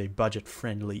not always a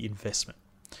budget-friendly investment.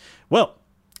 Well,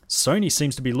 Sony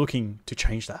seems to be looking to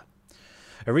change that.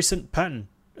 A recent patent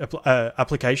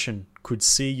application could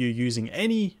see you using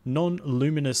any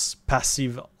non-luminous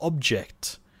passive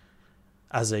object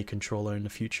as a controller in the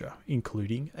future,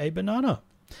 including a banana.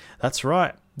 That's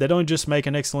right. They don't just make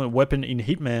an excellent weapon in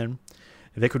Hitman,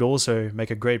 they could also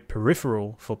make a great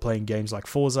peripheral for playing games like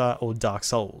Forza or Dark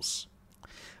Souls.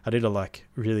 I did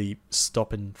really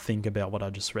stop and think about what I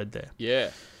just read there.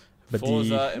 Yeah. But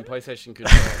Forza and PlayStation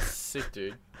controller. Sick,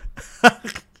 dude.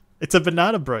 It's a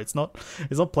banana, bro. It's not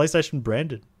PlayStation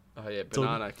branded. Oh yeah,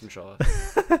 banana controller.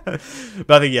 But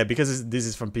I think because this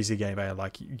is from PC Gamer,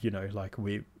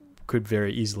 we could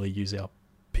very easily use our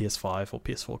PS5 or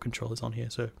PS4 controllers on here,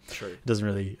 so True. It doesn't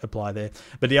really apply there.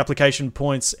 But the application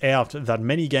points out that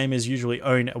many gamers usually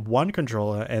own one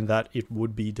controller and that it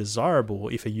would be desirable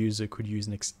if a user could use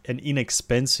an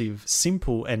inexpensive,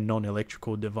 simple and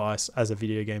non-electrical device as a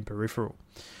video game peripheral.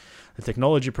 The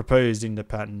technology proposed in the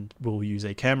patent will use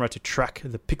a camera to track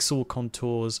the pixel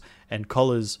contours and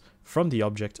colors from the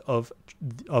object of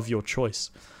your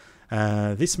choice.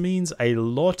 This means a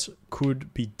lot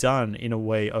could be done in the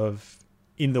way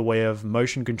of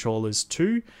motion controllers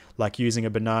too, like using a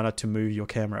banana to move your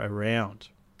camera around.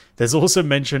 There's also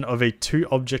mention of a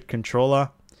 2-object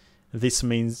controller. This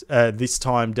means this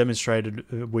time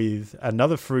demonstrated with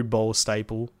another fruit bowl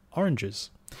staple, oranges.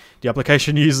 The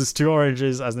application uses 2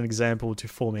 oranges as an example to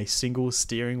form a single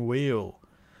steering wheel.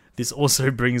 This also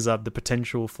brings up the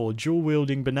potential for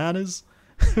dual-wielding bananas,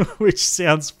 which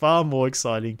sounds far more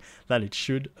exciting than it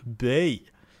should be.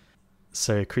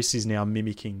 So Chris is now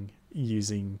mimicking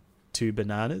using 2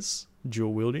 bananas,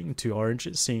 dual-wielding, 2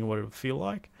 oranges, seeing what it would feel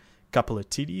like. Couple of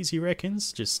titties, he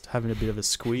reckons, just having a bit of a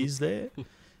squeeze there,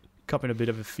 cupping a bit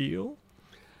of a feel.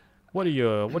 What are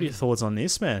your thoughts on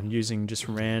this, man? Using just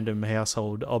random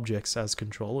household objects as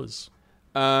controllers.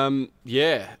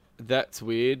 Yeah, that's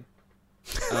weird.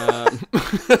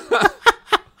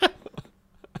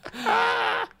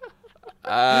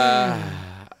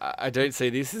 I don't see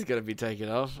this is going to be taken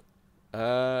off.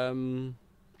 Why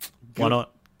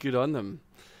not? Good on them.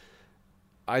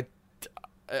 Like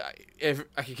a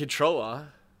controller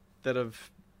that I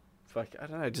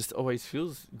don't know, just always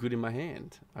feels good in my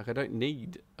hand. Like I don't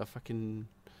need a fucking.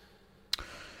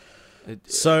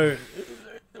 So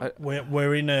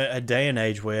we're in a day and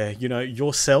age where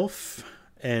yourself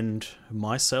and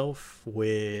myself,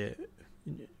 we're,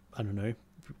 I don't know,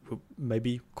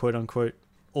 maybe quote unquote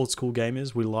old school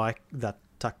gamers. We like that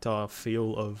tactile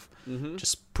feel of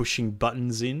just pushing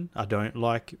buttons in. I don't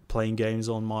like playing games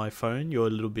on my phone. You're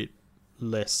a little bit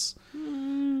less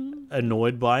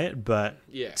annoyed by it, but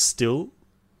still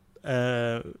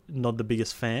not the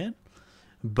biggest fan.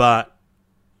 But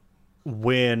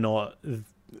we're not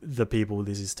the people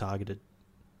this is targeted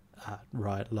at,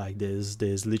 right? Like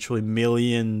there's literally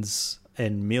millions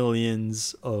and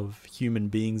millions of human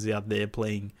beings out there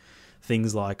playing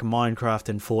things like Minecraft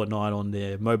and Fortnite on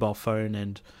their mobile phone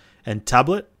and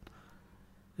tablet.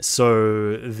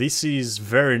 So this is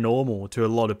very normal to a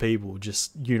lot of people,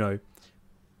 just,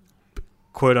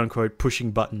 quote unquote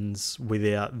pushing buttons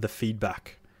without the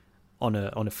feedback on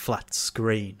a flat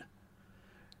screen,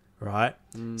 right?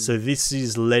 So this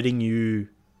is letting you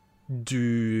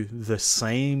do the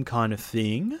same kind of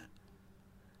thing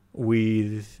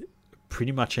with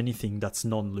pretty much anything that's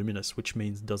non-luminous, which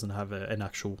means it doesn't have an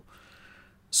actual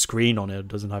screen on it,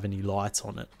 doesn't have any lights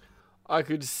on it. I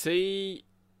could see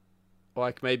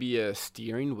like maybe a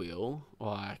steering wheel,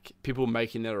 like people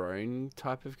making their own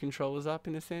type of controllers up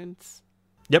in a sense.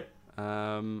 Yep.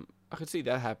 I could see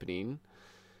that happening.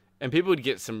 And people would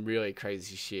get some really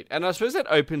crazy shit. And I suppose that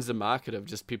opens the market of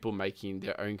just people making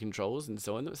their own controllers and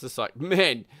so on. It's just like,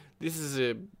 man, this is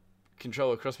a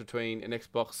controller cross between an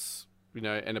Xbox,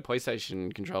 and a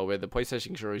PlayStation controller, where the PlayStation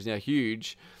controller is now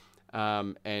huge.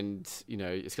 And,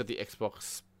 it's got the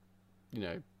Xbox,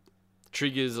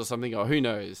 triggers or something, or who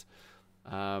knows.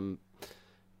 But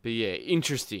yeah,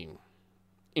 interesting.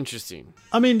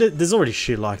 I mean, there's already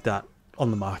shit like that on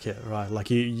the market, right? Like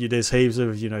there's heaps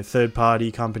of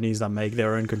third-party companies that make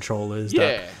their own controllers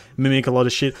that mimic a lot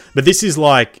of shit. But this is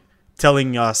like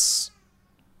telling us,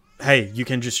 hey, you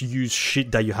can just use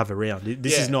shit that you have around.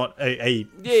 This is not a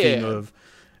thing of,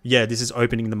 this is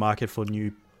opening the market for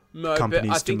new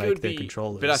companies to make their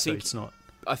controllers. But I think it's not.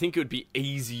 I think it would be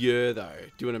easier though.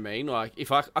 Do you know what I mean? Like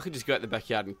if I could just go out the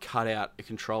backyard and cut out a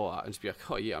controller and just be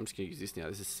like, oh yeah, I'm just gonna use this now.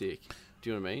 This is sick.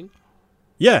 Do you know what I mean?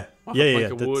 Yeah,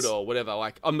 like a wood or whatever.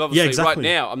 Like I'm obviously right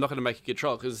now, I'm not gonna make a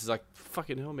controller because it's like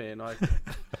fucking hell, man. Like, I'm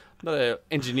not an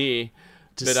engineer,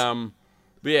 but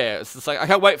yeah, it's just like I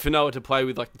can't wait for Noah to play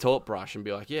with like the torch brush and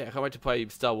be like, I can't wait to play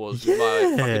Star Wars with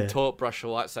my fucking torch brush or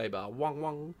lightsaber,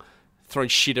 wong, throwing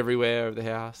shit everywhere over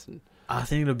the house. And I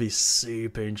think it'll be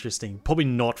super interesting. Probably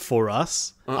not for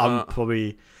us. I'm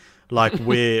probably like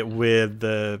we're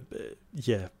the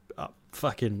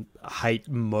fucking hate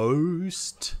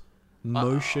most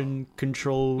motion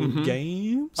control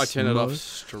games. I turn it off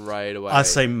straight away. I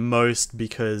say most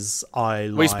because I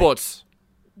like Wii Sports.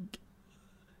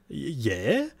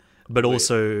 Yeah, but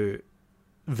also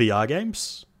VR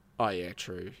games. Oh yeah,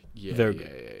 true. Yeah,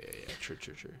 true.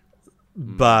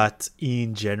 But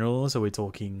in general, so we're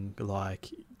talking like,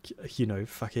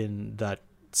 fucking that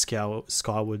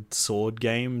Skyward Sword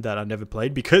game that I never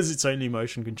played because it's only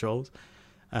motion controls.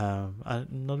 I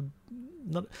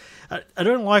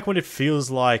don't like when it feels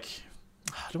like,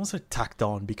 I don't want to say tacked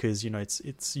on because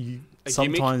it's you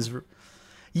sometimes. Gimmick?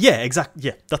 Yeah, exactly.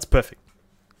 Yeah, that's perfect.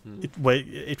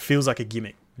 It feels like a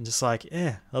gimmick. And just like,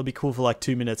 that'll be cool for like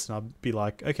 2 minutes, and I'll be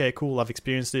like, okay, cool, I've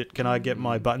experienced it. Can I get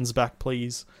my buttons back,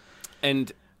 please?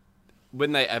 And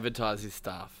when they advertise this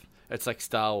stuff, it's like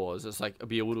Star Wars. It's like, I'll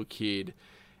be a little kid,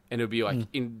 and it'll be like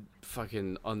in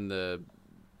fucking on the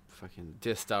fucking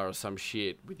Death Star or some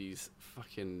shit with his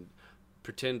fucking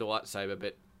pretend lightsaber,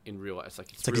 but in real life, it's like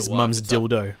real his life. mum's It's like-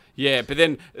 dildo. yeah, but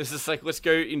then it's just like, let's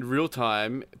go in real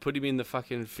time, put him in the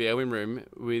fucking fairway room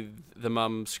with the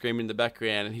mum screaming in the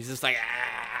background, and he's just like,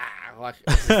 ah, like,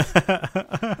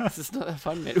 it's just not that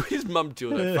fun, man. With his mum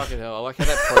dildo, fucking hell. I like how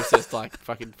that processed like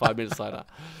fucking 5 minutes later.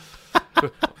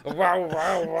 Wow, wow,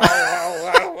 wow, wow,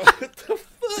 wow. What the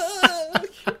fuck?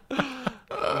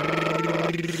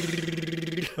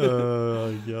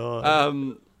 Oh god.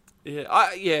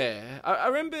 I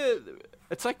remember.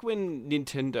 It's like when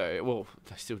Nintendo. Well,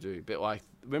 they still do, but like,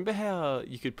 remember how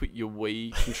you could put your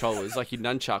Wii controllers, like your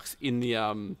nunchucks, in the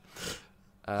I'm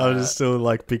just still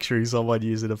like picturing someone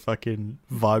using a fucking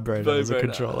vibrator as a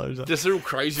vibrator. controller. It's like, Just little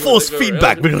crazy force ones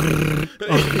that go feedback. around.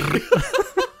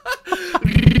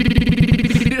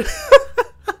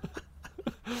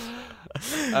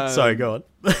 Sorry, go on.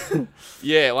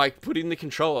 Yeah, like putting the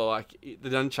controller, like the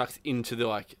nunchucks into the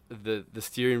like the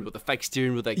steering wheel, the fake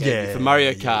steering wheel they gave you for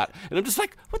Mario Kart, and I'm just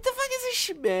like, what the fuck is this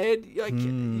shit,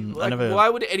 man? Like, why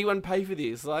would anyone pay for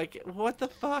this? Like, what the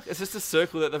fuck? It's just a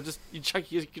circle that they've just you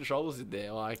chuck your controllers in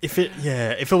there, like. If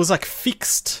it was like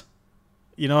fixed,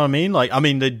 you know what I mean? Like, I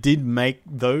mean, they did make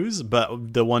those,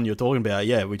 but the one you're talking about,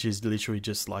 which is literally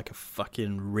just like a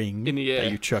fucking ring In the air.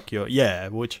 that you chuck your,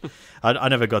 which I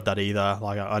never got that either.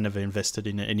 Like, I never invested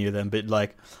in any of them, but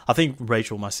like, I think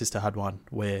Rachel, my sister, had one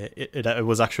where it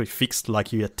was actually fixed.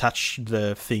 Like, you attach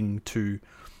the thing to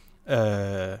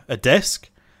a desk,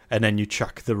 and then you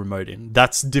chuck the remote in.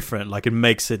 That's different. Like, it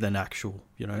makes it an actual,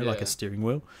 like a steering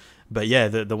wheel. But yeah,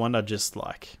 the one that just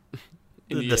like.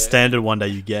 The standard one that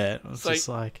you get. It's just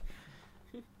like,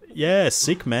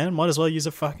 sick, man. Might as well use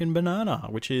a fucking banana,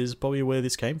 which is probably where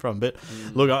this came from. But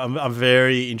look, I'm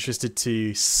very interested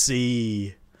to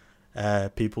see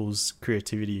people's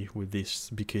creativity with this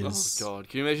because. Oh god,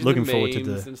 can you imagine looking the forward to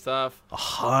memes and stuff?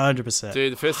 100%.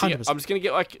 Dude, the first thing 100%. I'm just gonna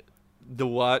get like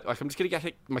I'm just gonna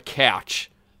get my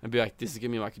couch and be like, this is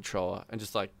gonna be my controller, and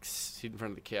just like sit in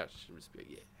front of the couch and just be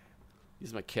like,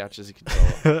 use my couch as a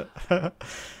controller.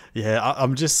 Yeah,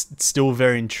 I'm just still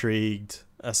very intrigued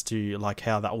as to like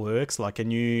how that works. Like, can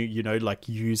you like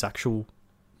use actual,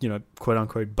 quote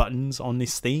unquote buttons on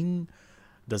this thing?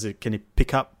 Can it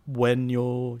pick up when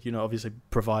you're, obviously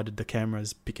provided the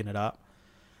camera's picking it up?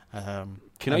 Can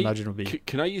I imagine it'll be.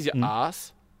 Can I use your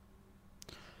ass?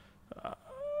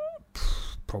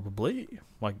 Probably.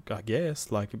 Like, I guess.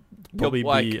 Like, probably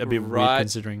like, be a bit right weird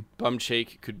considering. Bum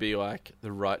cheek could be like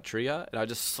the right trigger, and I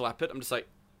just slap it. I'm just like.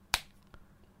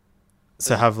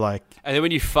 So have like. And then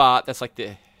when you fart, that's like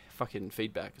the fucking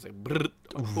feedback. It's like.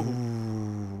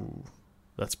 Ooh,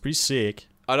 that's pretty sick.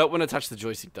 I don't want to touch the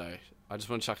joystick though. I just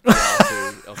want to chuck the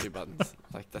L2 buttons.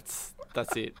 Like that's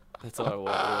it. That's all I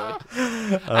want.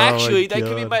 Really. Actually, they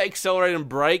could be my accelerate and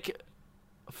brake.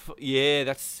 Yeah,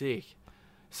 that's sick.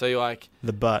 So you're like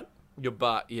the butt. Your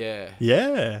butt, yeah.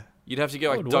 Yeah. You'd have to go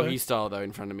like That would doggy work. style though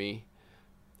in front of me,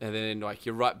 and then like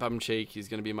your right bum cheek is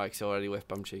going to be my accelerator. Your left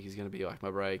bum cheek is going to be like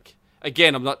my brake.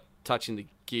 Again, I'm not touching the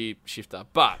gear shifter,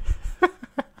 but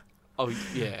oh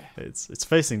yeah, it's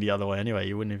facing the other way anyway.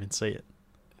 You wouldn't even see it.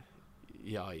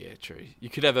 Yeah, oh, yeah, true. You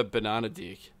could have a banana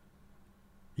dick.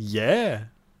 Yeah.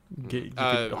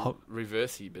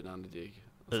 Reversey banana dick.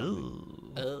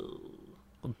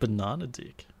 Banana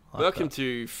dick. Like Welcome that.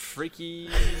 to freaky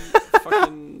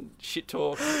fucking shit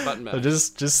talk button mash.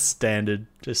 Just standard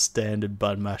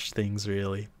button mash things,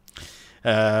 really.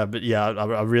 But yeah,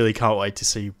 I really can't wait to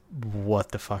see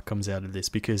what the fuck comes out of this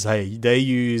because hey, they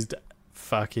used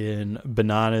fucking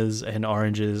bananas and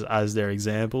oranges as their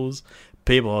examples.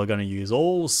 People are going to use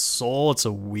all sorts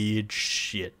of weird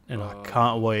shit, and I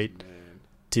can't wait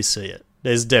to see it.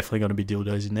 There's definitely going to be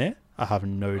dildos in there. I have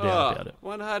no doubt about it.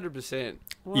 100%.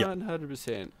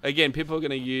 100%. Again, people are going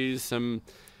to use some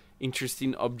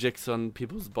interesting objects on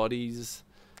people's bodies.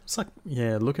 It's like,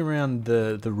 looking around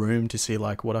the room to see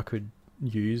like what I could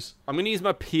use. I'm going to use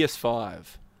my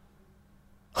PS5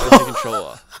 as a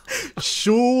controller.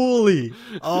 Surely.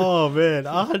 Oh man,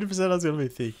 100% I was gonna be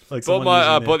thick. Like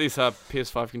bought this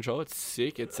PS5 controller. It's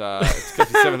sick. It's cost me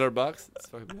 $700. It's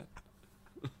fucking bad.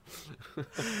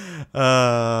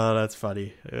 That's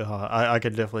funny. I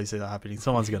can definitely see that happening.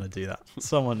 Someone's gonna do that.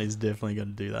 Someone is definitely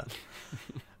gonna do that.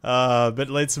 But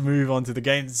let's move on to the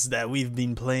games that we've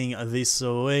been playing this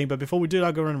week. But before we do that,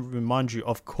 I'm going to remind you,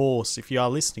 of course, if you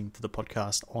are listening to the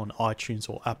podcast on iTunes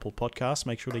or Apple Podcasts,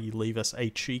 make sure that you leave us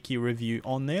a cheeky review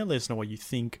on there. Let us know what you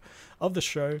think of the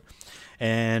show.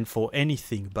 And for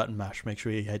anything Button Mash, make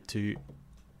sure you head to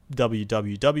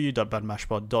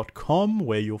www.buttonmashpod.com,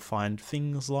 where you'll find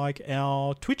things like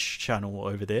our Twitch channel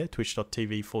over there,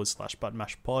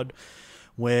 twitch.tv/buttonmashpod,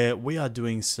 where we are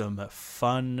doing some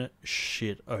fun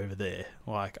shit over there.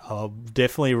 Like, I'll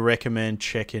definitely recommend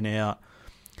checking out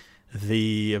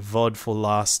the VOD for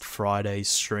last Friday's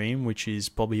stream, which is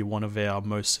probably one of our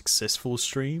most successful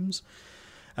streams.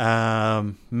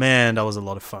 Man, that was a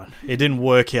lot of fun. It didn't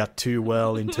work out too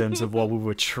well in terms of what we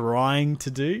were trying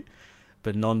to do,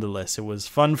 but nonetheless, it was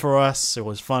fun for us. It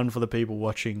was fun for the people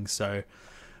watching, so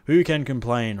who can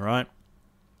complain, right?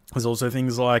 There's also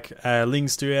things like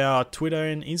links to our Twitter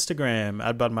and Instagram.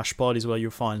 @ButtonMashPod is where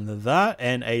you'll find that,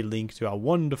 and a link to our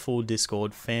wonderful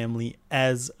Discord family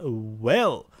as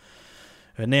well.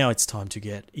 And now it's time to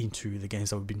get into the games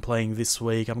that we've been playing this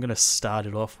week. I'm going to start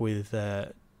it off with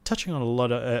touching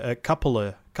on a couple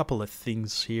of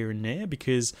things here and there,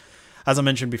 because as I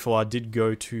mentioned before, I did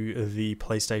go to the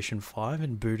PlayStation 5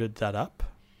 and booted that up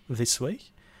this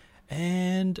week,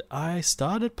 and I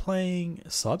started playing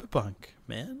Cyberpunk.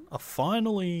 Man, I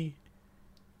finally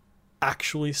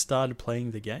actually started playing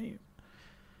the game,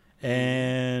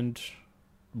 and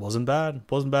wasn't bad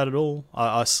at all.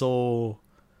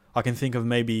 I can think of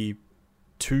maybe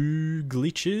 2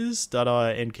 glitches that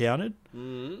I encountered.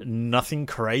 Nothing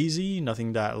crazy,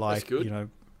 nothing that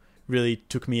really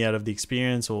took me out of the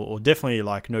experience, or definitely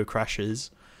like no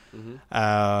crashes.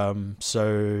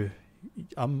 So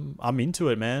I'm into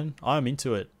it, man. I'm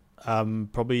into it. I'm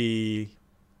only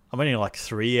like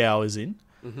 3 hours in,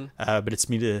 but it's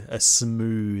been a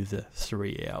smooth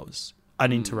 3 hours,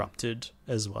 uninterrupted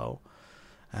as well.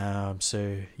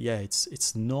 So yeah,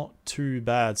 it's not too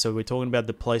bad. So we're talking about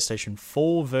the PlayStation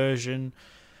 4 version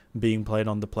being played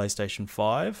on the PlayStation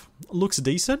 5. Looks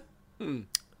decent.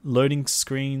 Loading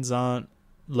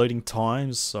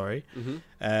times,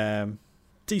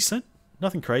 decent.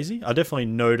 Nothing crazy. I definitely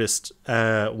noticed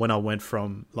when I went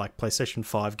from like PlayStation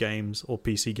 5 games or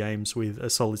PC games with a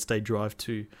solid state drive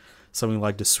to something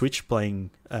like the Switch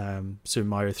playing Super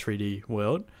Mario 3D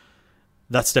World.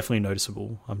 That's definitely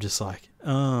noticeable. I'm just like,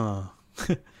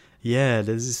 yeah,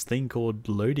 there's this thing called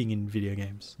loading in video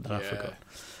games that I forgot.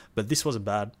 But this wasn't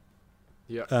bad.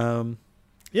 Yeah.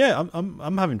 Yeah,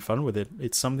 I'm having fun with it.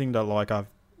 It's something that like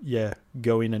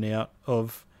go in and out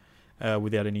of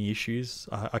without any issues.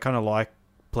 I kind of like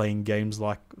playing games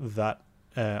like that.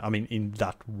 In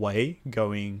that way,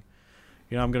 going,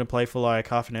 I'm going to play for like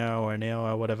half an hour or an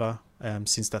hour or whatever.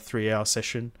 Since that 3-hour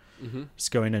session,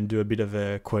 just go in and do a bit of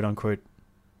a quote unquote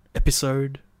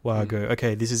episode where I go,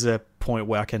 okay, this is a point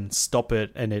where I can stop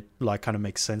it, and it like kind of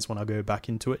makes sense when I go back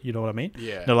into it. You know what I mean?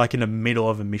 Yeah. No, like in the middle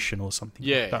of a mission or something.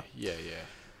 Yeah, like that.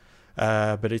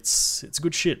 yeah. But it's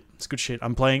good shit. It's good shit.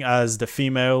 I'm playing as the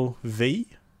female V.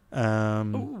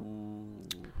 And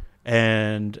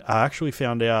I actually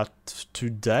found out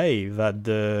today that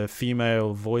the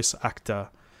female voice actor,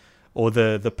 or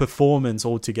the performance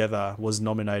altogether, was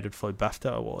nominated for a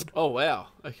BAFTA award. Oh wow!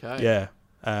 Okay. Yeah.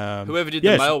 Whoever did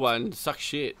the male one sucks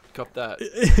shit. Cop that.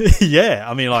 Yeah,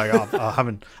 I mean, like I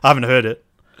haven't heard it.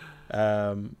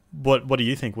 What do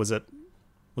you think? Was it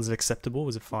acceptable?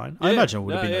 Was it fine? Yeah, I imagine it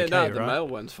would have been okay, no, right? the male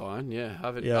one's fine. Yeah,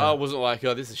 I wasn't like,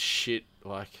 oh, this is shit.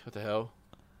 Like, what the hell?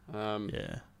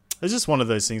 Yeah. It's just one of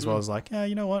those things where I was like, yeah,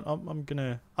 you know what?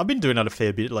 I've been doing that a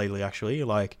fair bit lately, actually.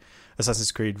 Like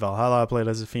Assassin's Creed Valhalla, I played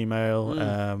as a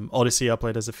female. Odyssey, I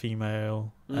played as a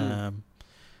female.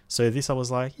 So this, I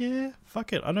was like, yeah,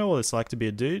 fuck it. I know what it's like to be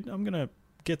a dude. I'm gonna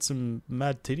get some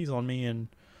mad titties on me and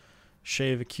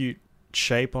shave a cute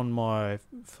shape on my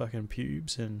fucking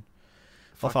pubes, and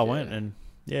off I went. And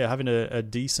yeah, having a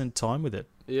decent time with it.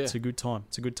 Yeah, it's a good time.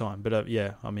 But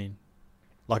yeah, I mean,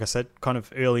 like I said, kind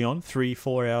of early on,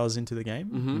 3-4 hours into the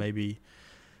game, maybe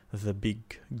the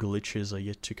big glitches are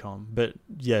yet to come. But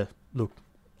yeah, look,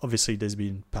 obviously there's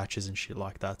been patches and shit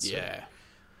like that. So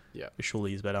yeah, it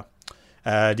surely is better.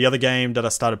 The other game that I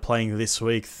started playing this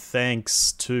week,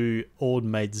 thanks to Old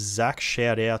Mate Zach.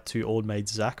 Shout out to Old Mate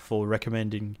Zach for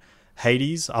recommending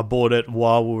Hades. I bought it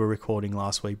while we were recording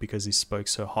last week because he spoke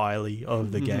so highly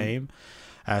of the game.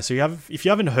 So if you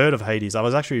haven't heard of Hades, I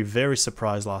was actually very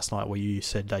surprised last night where you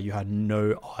said that you had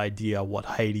no idea what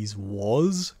Hades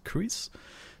was, Chris.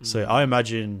 So I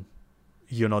imagine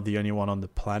you're not the only one on the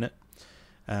planet.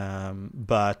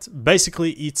 But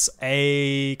basically it's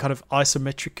a kind of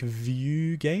isometric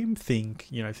view game.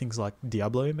 Things like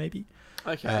Diablo maybe.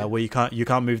 Okay. Where you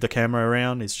can't move the camera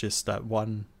around. It's just that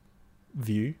one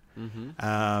view.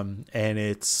 And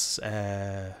it's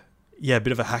a bit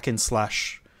of a hack and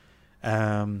slash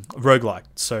roguelike.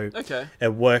 So Okay.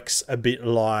 it works a bit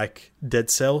like Dead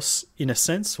Cells in a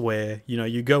sense, where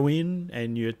you go in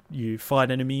and you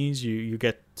fight enemies, you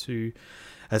get to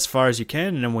as far as you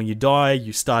can, and then when you die,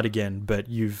 you start again. But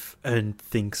you've earned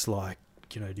things like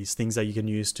these things that you can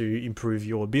use to improve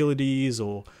your abilities,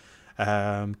 or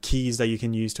keys that you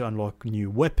can use to unlock new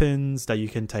weapons that you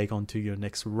can take onto your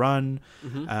next run.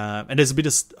 Mm-hmm. And there's a bit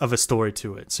of a story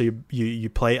to it. So you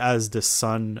play as the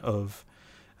son of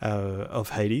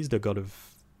Hades, the god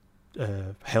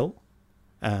of hell,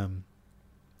 and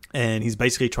he's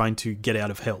basically trying to get out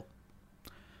of hell.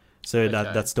 So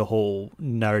that's the whole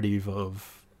narrative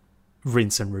of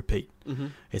rinse and repeat. Mm-hmm.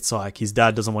 It's like his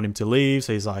dad doesn't want him to leave,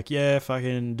 so he's like, yeah,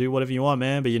 fucking do whatever you want,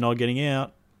 man, but you're not getting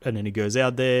out. And then he goes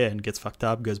out there and gets fucked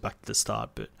up, goes back to the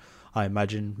start. But I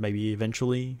imagine maybe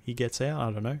eventually he gets out.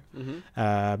 I don't know.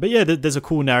 Mm-hmm. But yeah, there's a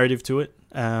cool narrative to it.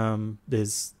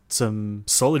 There's some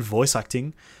solid voice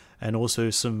acting and also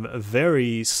some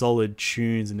very solid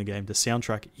tunes in the game. The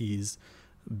soundtrack is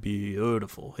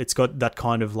beautiful. It's got that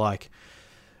kind of like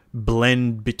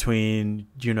blend between,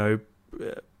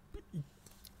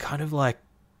 kind of like,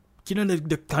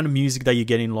 the kind of music that you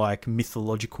get in like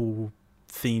mythological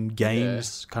themed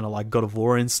games, kind of like God of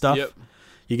War and stuff. Yep.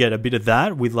 You get a bit of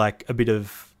that with like a bit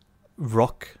of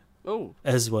rock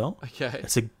as well. Okay.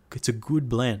 It's a good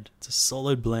blend. It's a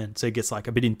solid blend. So it gets like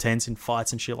a bit intense in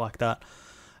fights and shit like that.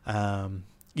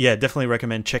 Yeah, definitely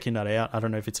recommend checking that out. I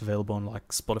don't know if it's available on like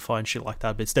Spotify and shit like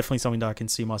that, but it's definitely something that I can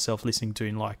see myself listening to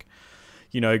in like,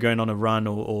 going on a run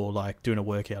or like doing a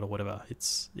workout or whatever.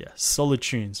 It's solid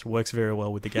tunes. Works very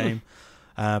well with the game.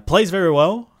 Plays very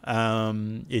well.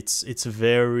 It's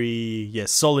very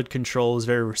solid controls,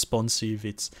 very responsive.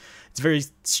 It's very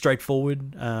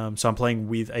straightforward. So I'm playing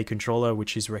with a controller,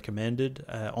 which is recommended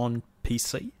on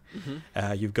PC.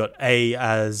 Mm-hmm. You've got A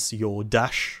as your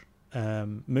dash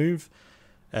move,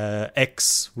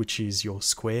 X, which is your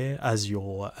square, as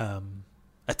your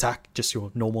attack, just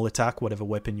your normal attack, whatever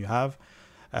weapon you have.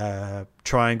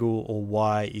 Triangle or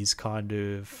Y is kind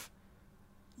of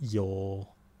your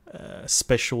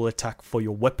special attack for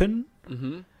your weapon.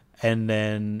 Mm-hmm. And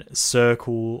then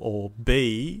circle or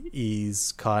B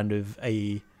is kind of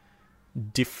a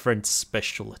different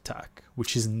special attack,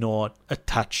 which is not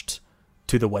attached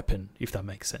to the weapon, if that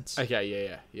makes sense.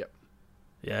 Okay, yep.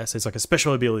 Yeah, so it's like a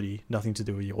special ability, nothing to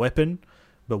do with your weapon,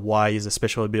 but Y is a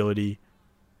special ability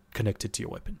connected to your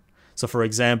weapon. So for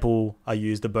example, I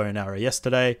used the bow and arrow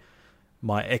yesterday.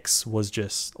 My X was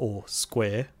just, or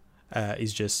square,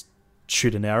 is just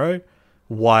shoot an arrow.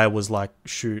 Y was like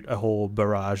shoot a whole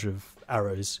barrage of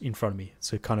arrows in front of me.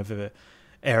 So kind of a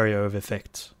area of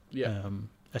effect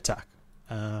attack.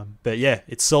 But yeah,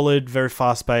 it's solid, very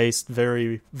fast paced,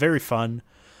 very, very fun.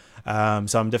 So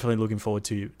I'm definitely looking forward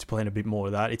to playing a bit more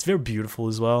of that. It's very beautiful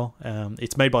as well.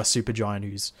 It's made by Supergiant,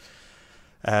 who's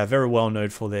very well known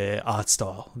for their art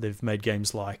style. They've made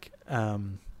games like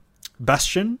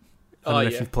Bastion. I don't know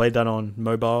if you've played that on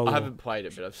mobile. I haven't played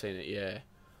it, but I've seen it, yeah.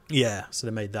 Yeah, so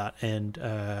they made that, and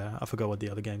I forgot what the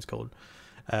other game's called.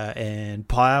 And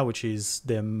Pyre, which is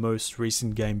their most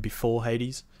recent game before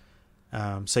Hades.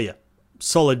 So yeah,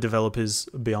 solid developers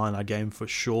behind that game for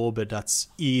sure, but that's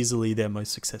easily their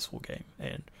most successful game,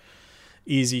 and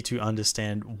easy to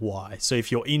understand why. So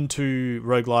if you're into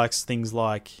roguelikes, things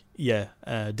like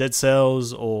Dead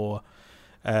Cells or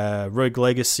Rogue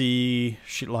Legacy,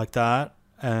 shit like that.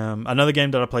 Another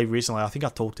game that I played recently, I think I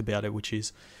talked about it, which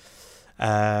is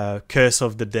Curse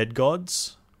of the Dead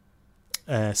Gods.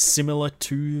 Similar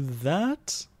to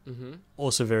that. Mm-hmm.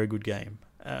 Also very good game.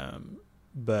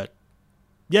 But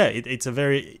yeah, it's a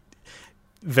very,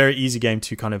 very easy game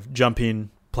to kind of jump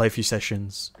in, play a few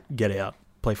sessions, get out,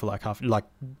 play for like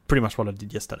pretty much what I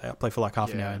did yesterday. I played for like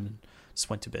half an hour and then just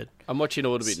went to bed. I'm watching a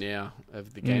little bit now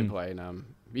of the gameplay, and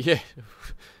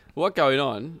what going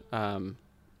on?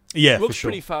 Yeah, it looks for sure.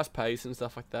 pretty fast paced and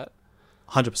stuff like that.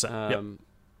 100%.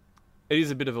 It is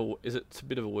a bit of a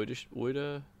looter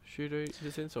shooter in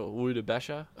a sense, or looter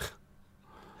basher.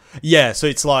 Yeah, so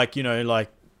it's like,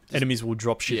 like enemies will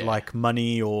drop shit like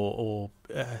money or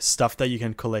stuff that you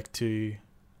can collect to,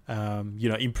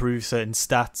 improve certain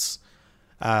stats.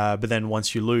 But then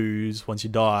once you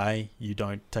die, you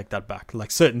don't take that back.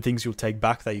 Like certain things you'll take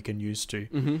back that you can use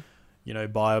to,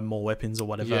 buy more weapons or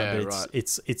whatever. Yeah, but right.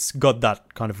 It's got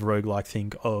that kind of roguelike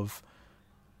thing of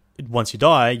once you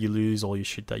die, you lose all your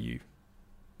shit that you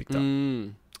picked up.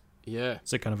 Yeah.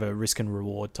 So kind of a risk and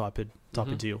reward type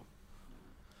of deal.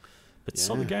 But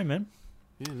solid game, man.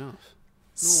 Yeah, nice.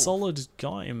 Solid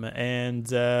game. And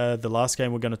the last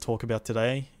game we're going to talk about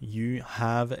today, you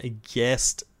have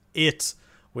guessed it.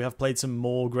 We have played some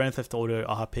more Grand Theft Auto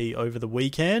RP over the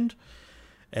weekend,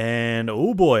 and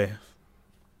oh boy,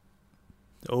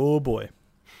 we're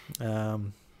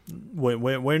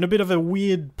in a bit of a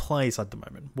weird place at the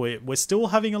moment. We're still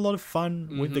having a lot of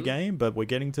fun with the game, but we're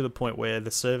getting to the point where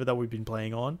the server that we've been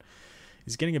playing on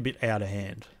is getting a bit out of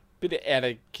hand, bit out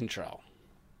of control.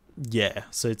 Yeah,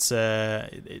 so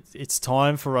it's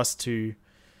time for us to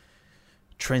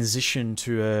transition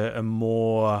to a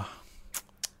more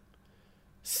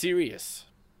serious.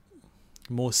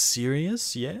 More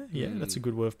serious, yeah, that's a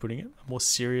good way of putting it. A more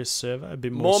serious server, a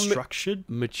bit more structured,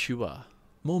 mature,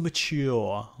 more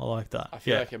mature. I like that. I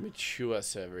feel like a mature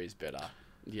server is better.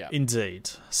 Yeah, indeed.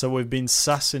 So we've been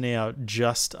sussing out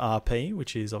Just RP,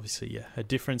 which is obviously a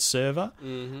different server.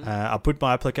 I put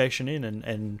my application in,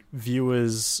 and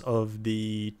viewers of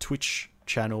the Twitch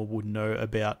channel would know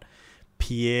about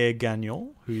Pierre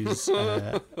Gagnon, who's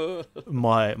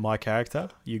my character.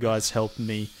 You guys helped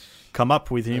me come up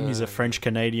with him. He's a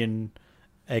French-Canadian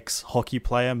ex-hockey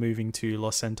player moving to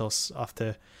Los Santos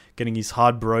after getting his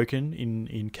heart broken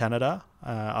in Canada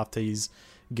after his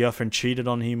girlfriend cheated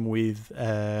on him with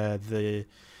the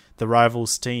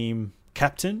rivals team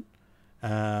captain.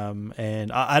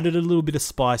 And I added a little bit of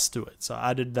spice to it. So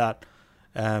I added that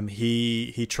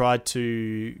he tried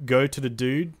to go to the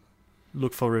dude,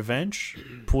 look for revenge,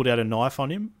 pulled out a knife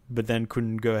on him, but then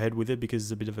couldn't go ahead with it because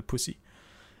he's a bit of a pussy.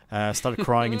 Started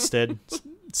crying instead.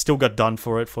 Still got done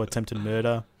for it for attempted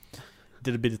murder.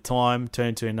 Did a bit of time, turned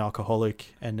into an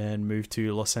alcoholic, and then moved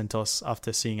to Los Santos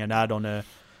after seeing an ad on a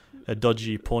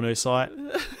dodgy porno site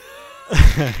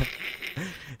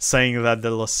saying that the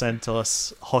Los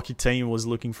Santos hockey team was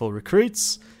looking for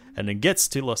recruits, and then gets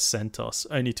to Los Santos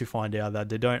only to find out that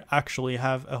they don't actually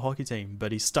have a hockey team,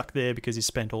 but he's stuck there because he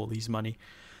spent all his money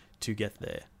to get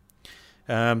there.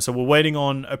 So we're waiting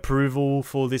on approval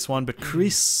for this one, but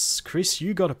Chris,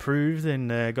 you got approved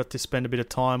and got to spend a bit of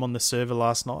time on the server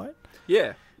last night.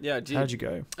 Yeah, I did. How'd you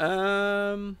go?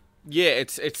 Yeah,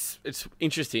 it's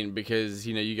interesting because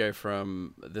you go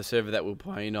from the server that we're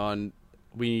playing on.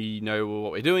 We know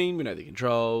what we're doing. We know the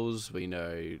controls. We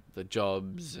know the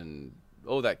jobs and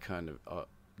all that kind of all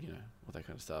that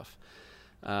kind of stuff.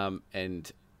 And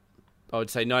I would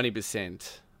say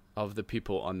 90% of the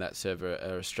people on that server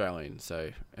are Australian,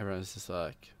 so everyone's just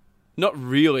like not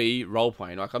really role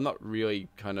playing. Like I'm not really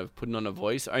kind of putting on a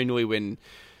voice. Only when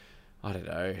I don't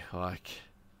know, like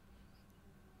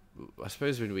I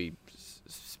suppose when we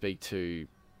speak to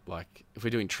like if we're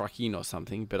doing trucking or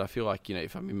something. But I feel like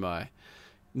if I'm in my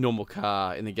normal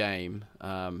car in the game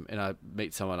and I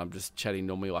meet someone, I'm just chatting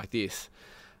normally like this.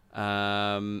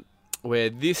 Where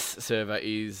this server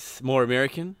is more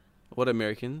American. What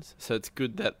Americans? So it's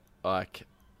good that like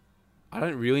I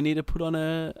don't really need to put on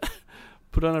a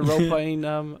role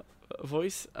playing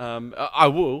voice. I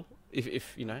will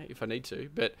if I need to.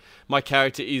 But my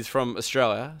character is from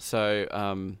Australia,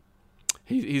 so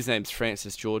his name's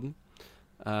Francis Jordan.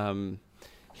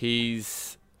 He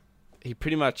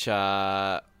pretty much he's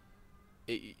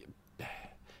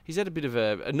had a bit of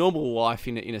a normal life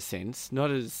in a sense,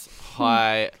 not as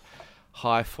high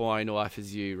flying life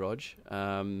as you, Rog.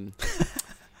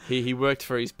 He worked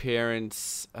for his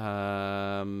parents'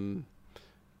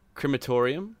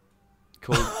 crematorium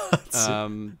called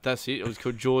that's it. It was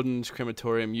called Jordan's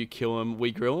Crematorium. You kill him,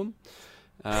 we grill him.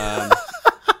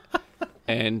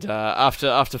 And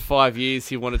after 5 years,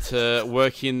 he wanted to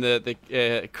work in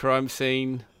the crime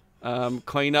scene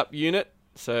clean-up unit.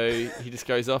 So he just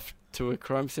goes off to a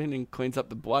crime scene and cleans up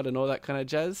the blood and all that kind of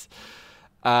jazz.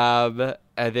 And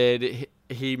then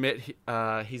he met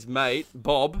his mate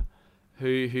Bob,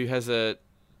 who has a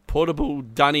portable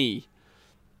dunny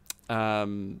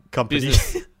company,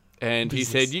 business, and he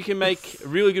said you can make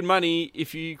really good money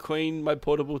if you clean my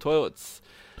portable toilets.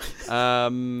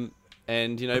 And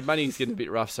money's getting a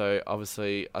bit rough, so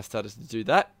obviously I started to do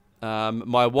that.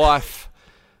 My wife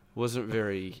wasn't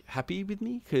very happy with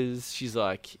me because she's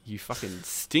like, "You fucking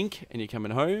stink, and you're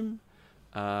coming home."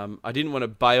 I didn't want to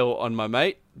bail on my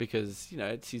mate because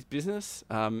it's his business,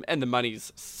 and the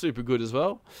money's super good as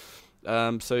well.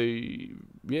 So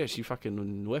yeah, she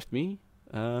fucking left me.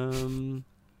 And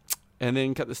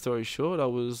then cut the story short, I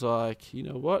was like, you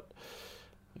know what?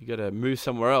 You got to move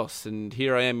somewhere else, and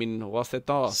here I am in Los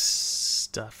Santos.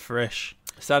 Starting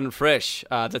fresh.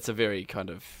 That's a very kind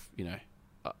of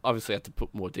obviously I have to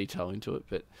put more detail into it,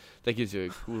 but that gives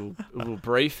you a little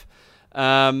brief.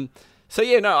 So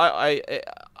yeah, no,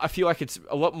 I feel like it's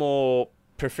a lot more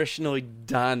professionally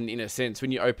done in a sense.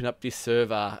 When you open up this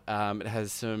server, it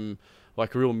has some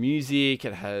like real music.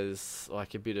 It has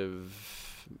like a bit of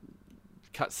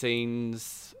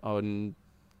cutscenes on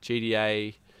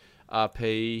GTA.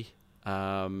 RP.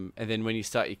 And then when you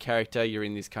start your character, you're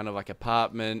in this kind of like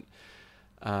apartment.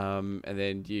 And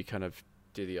then you kind of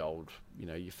do the old,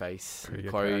 your face, and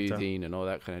clothing, and all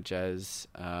that kind of jazz.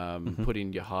 Put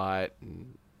in your height,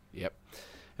 and yep.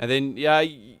 And then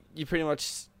you pretty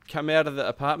much come out of the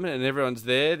apartment, and everyone's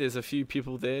there. There's a few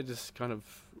people there, just kind of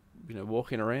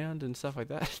walking around and stuff like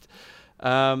that.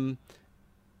 And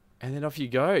then off you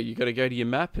go. You got to go to your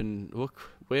map and look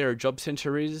where a job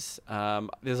center is.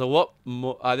 There's a lot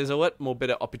more. There's a lot more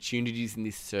better opportunities in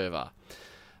this server.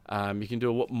 You can do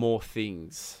a lot more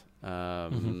things.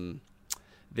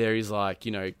 There is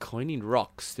cleaning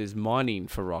rocks. There's mining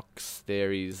for rocks.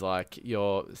 There is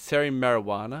you're selling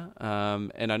marijuana.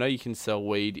 And I know you can sell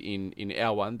weed in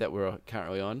our one that we're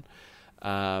currently on.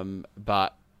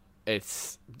 But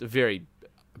it's very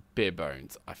bare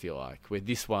bones, I feel like. Where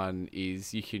this one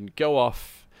is, you can go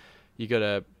off. You got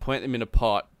to plant them in a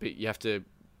pot, but you have to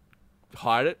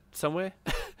hide it somewhere.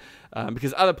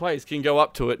 Because other players can go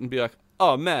up to it and be like,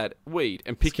 "Oh, mad weed,"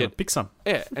 and pick some.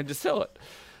 Yeah, and just sell it.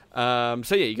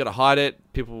 You got to hide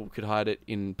it. People could hide it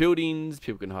in buildings.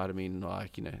 People can hide them in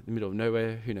the middle of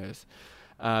nowhere. Who knows?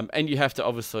 And you have to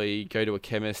obviously go to a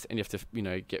chemist, and you have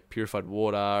to get purified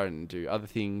water and do other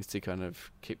things to kind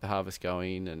of keep the harvest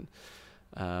going. And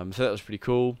so that was pretty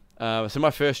cool. So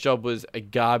my first job was a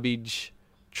garbage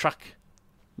truck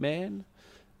man.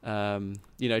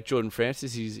 Jordan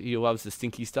Francis, he loves the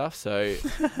stinky stuff. So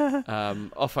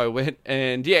off I went.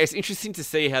 And it's interesting to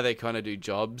see how they kind of do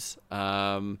jobs.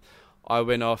 I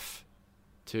went off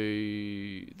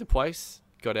to the place,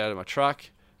 got out of my truck,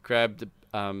 grabbed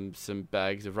some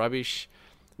bags of rubbish,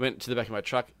 went to the back of my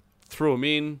truck, threw them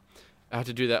in. I had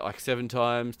to do that 7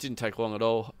 times. Didn't take long at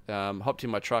all. Hopped in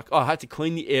my truck. I had to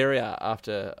clean the area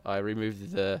after I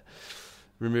removed the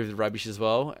rubbish as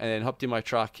well, and then hopped in my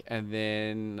truck, and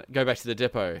then go back to the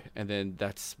depot, and then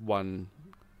that's one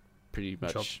pretty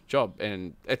much job.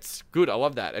 And it's good. I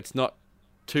love that. It's not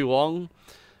too long,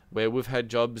 where we've had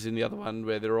jobs in the other one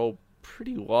where they're all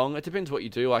pretty long. It depends what you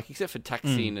do, except for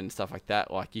taxiing and stuff like that.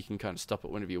 You can kind of stop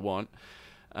it whenever you want.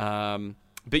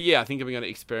 But I think I'm going to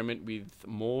experiment with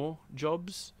more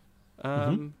jobs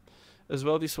as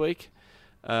well this week.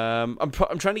 I'm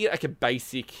trying to get a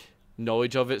basic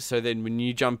knowledge of it, so then when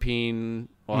you jump in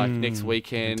next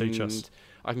weekend,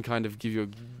 I can kind of give you a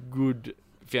good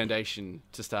foundation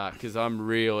to start, because I'm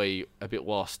really a bit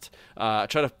lost. I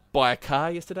tried to buy a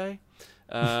car yesterday.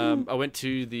 I went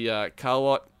to the car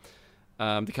lot,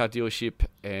 the car dealership,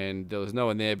 and there was no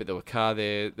one there, but there were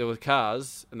there were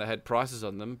cars, and they had prices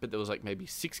on them, but there was maybe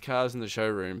 6 cars in the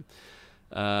showroom.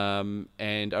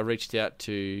 And I reached out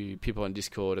to people on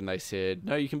Discord, and they said,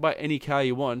 "No, you can buy any car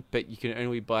you want, but you can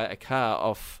only buy a car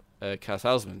off a car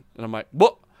salesman." And I'm like,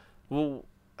 "What? Well,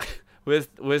 where's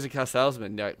the car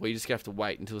salesman?" Well, you just have to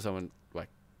wait until someone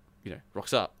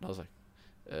rocks up. And I was like,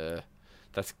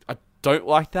 I don't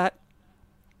like that,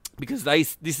 because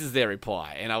this is their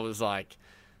reply, and I was like,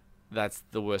 that's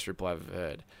the worst reply I've ever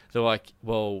heard. They're like,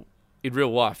 "Well, in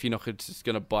real life, you're not just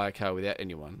gonna buy a car without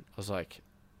anyone." I was like,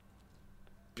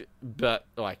 but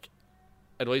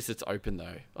at least it's open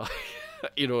though.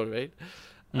 You know what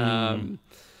I mean?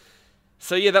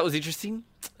 So that was interesting.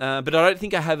 But I don't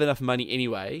think I have enough money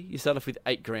anyway. You start off with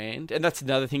 $8,000, and that's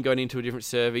another thing going into a different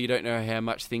server. You don't know how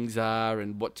much things are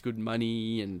and what's good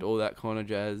money and all that kind of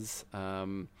jazz.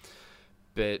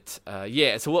 But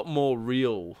it's a lot more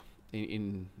real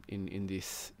in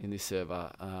this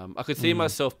server. I could see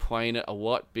myself playing it a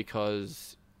lot,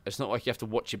 because it's not like you have to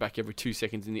watch your back every 2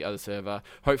 seconds in the other server.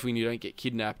 Hopefully you don't get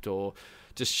kidnapped or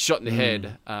just shot in the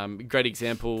head. Great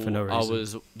example. For no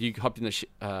reason. You hopped in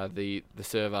the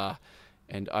server,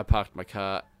 and I parked my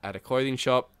car at a clothing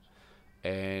shop,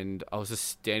 and I was just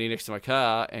standing next to my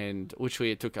car, and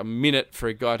literally it took a minute for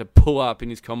a guy to pull up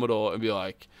in his Commodore and be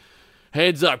like,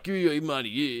 "Hands up, give me your money,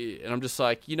 yeah." And I'm just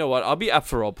like, you know what? I'll be up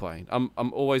for role playing. I'm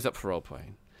always up for role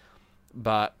playing,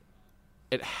 but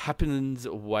it happens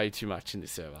way too much in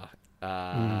this server.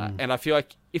 And I feel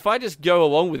like if I just go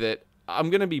along with it, I'm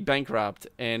going to be bankrupt,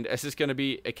 and it's just going to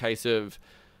be a case of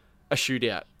a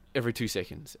shootout every 2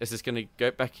 seconds. It's just going to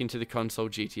go back into the console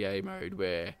GTA mode,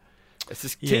 where it's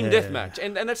just team deathmatch.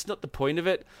 And that's not the point of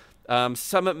it.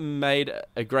 Summit made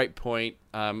a great point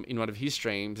in one of his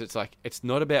streams. It's like, it's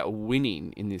not about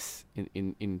winning in this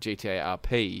in GTA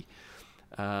RP.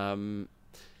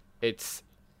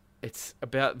 It's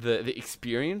about the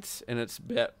experience, and it's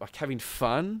about having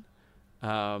fun,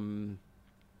 and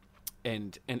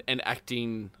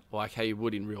acting like how you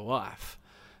would in real life.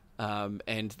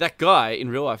 And that guy in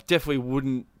real life definitely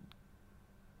wouldn't,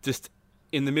 just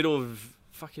in the middle of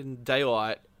fucking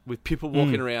daylight with people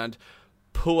walking around,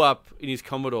 pull up in his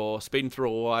Commodore, speeding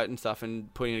through a light and stuff,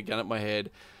 and pointing a gun at my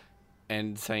head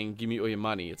and saying, "Give me all your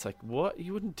money." It's like, what?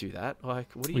 You wouldn't do that.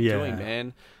 Like, what are you doing,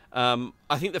 man?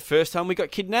 I think the first time we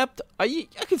got kidnapped, I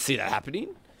could see that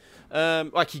happening.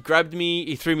 Like, he grabbed me,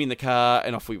 he threw me in the car,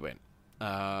 and off we went.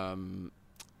 But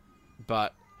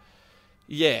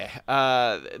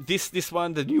yeah, this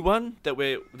one, the new one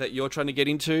that you're trying to get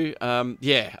into,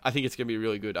 yeah, I think it's gonna be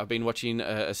really good. I've been watching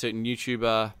a certain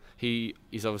YouTuber. He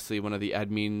is obviously one of the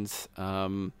admins,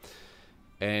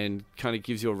 and kind of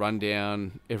gives you a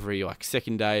rundown every like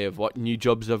second day of what new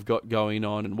jobs I've got going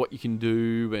on and what you can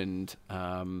do. And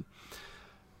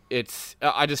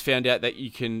I just found out that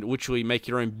you can literally make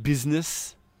your own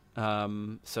business.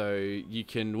 So you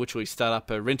can literally start up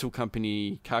a rental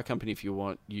company, car company if you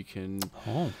want. You can,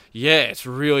 yeah, it's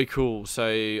really cool. So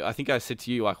I think I said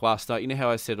to you like last night, you know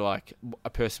how I said like a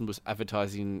person was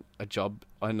advertising a job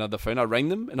on another phone. I rang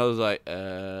them and I was like,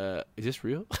 is this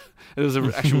real? It was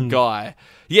an actual guy.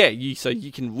 Yeah, so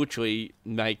you can literally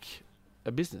make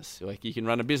a business. Like, you can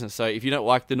run a business. So if you don't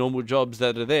like the normal jobs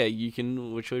that are there, you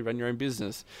can literally run your own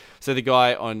business. So the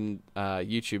guy on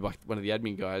YouTube, like one of the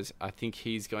admin guys, I think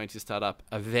he's going to start up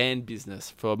a van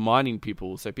business for mining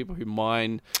people. So people who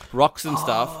mine rocks and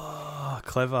stuff. Oh,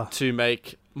 clever. To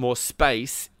make more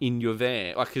space in your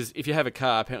van. Like, because if you have a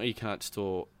car, apparently you can't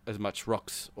store as much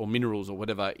rocks or minerals or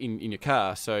whatever in your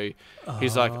car. So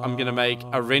he's like, I'm going to make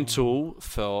a rental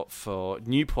for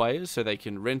new players so they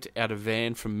can rent out a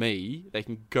van from me. They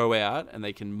can go out and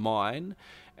they can mine,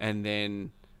 and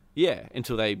then, yeah,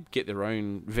 until they get their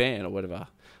own van or whatever.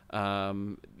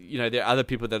 You know, there are other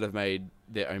people that have made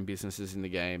their own businesses in the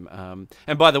game.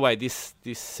 And by the way, this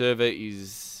server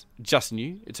is just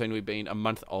new. It's only been a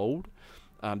month old.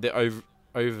 They're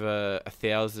over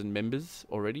 1,000 members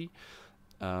already.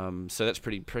 So that's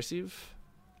pretty impressive.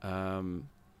 And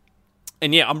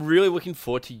yeah, I'm really looking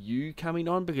forward to you coming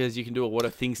on, because you can do a lot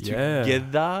of things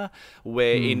together.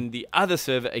 Where in the other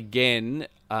server, again,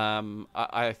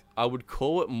 I would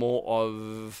call it more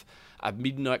of a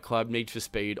Midnight Club Need for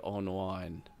Speed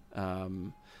online.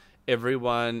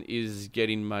 Everyone is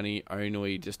getting money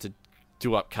only just to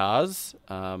do up cars.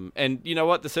 And you know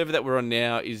what? The server that we're on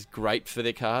now is great for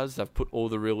their cars. They've put all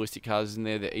the realistic cars in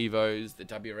there, the Evos, the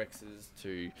WRXs,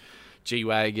 to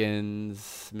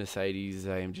G-Wagons, Mercedes,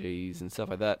 AMGs, and stuff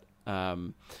like that.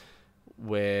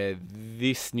 Where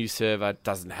this new server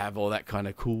doesn't have all that kind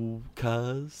of cool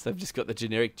cars. They've just got the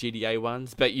generic GTA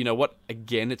ones. But you know what?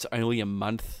 Again, it's only a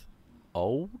month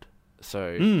old.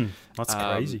 So that's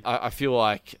crazy. I feel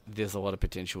like there's a lot of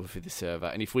potential for this server.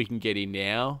 And if we can get in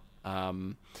now,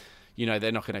 you know,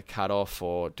 they're not going to cut off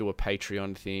or do a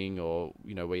Patreon thing, or,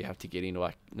 you know, where you have to get in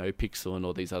like NoPixel and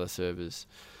all these other servers.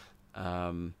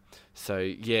 So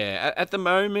yeah, at the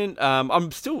moment,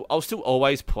 I'll still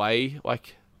always play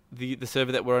like the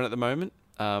server that we're on at the moment.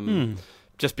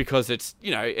 Just because it's, you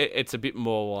know, it's a bit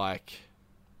more like,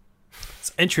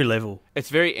 it's entry level. It's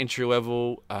very entry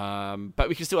level. But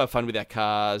we can still have fun with our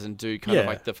cars and do kind of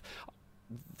like the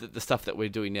stuff that we're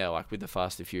doing now, like with the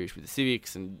Fast and Furious, with the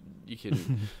Civics, and you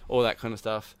can all that kind of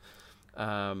stuff.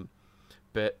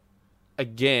 But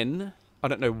again, I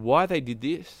don't know why they did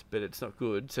this, but it's not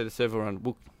good. So the server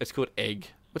on, it's called Egg.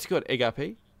 What's it called? Egg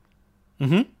RP?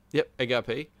 Mm-hmm. Yep, Egg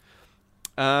RP.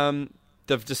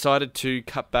 They've decided to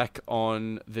cut back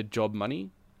on the job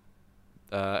money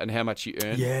and how much you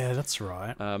earn. Yeah, that's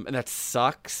right. And that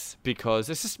sucks, because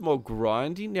it's just more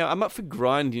grinding. Now, I'm up for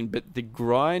grinding, but the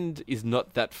grind is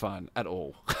not that fun at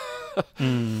all.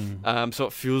 So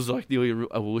it feels like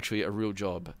literally a real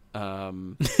job.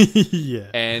 Yeah.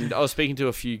 And I was speaking to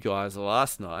a few guys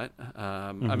last night.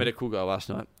 I met a cool guy last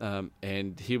night,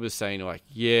 and he was saying like,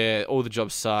 yeah, all the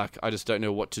jobs suck. I just don't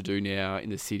know what to do now in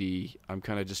the city. I'm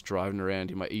kind of just driving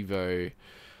around in my Evo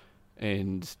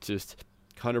and just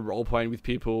kind of role playing with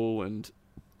people and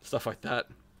stuff like that.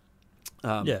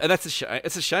 And that's a shame.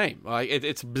 It's a shame. Like,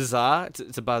 it's bizarre.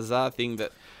 It's a bizarre thing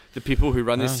that the people who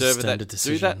run this server that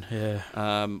do that. Yeah.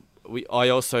 I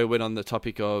also went on the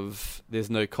topic of there's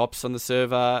no cops on the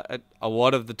server a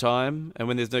lot of the time, and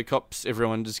when there's no cops,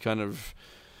 everyone just kind of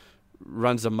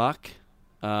runs amok.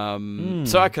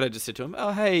 So I could have just said to him,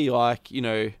 "Oh, hey, like, you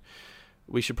know,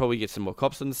 we should probably get some more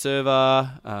cops on the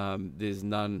server. There's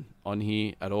none on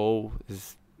here at all.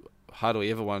 There's hardly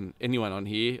anyone on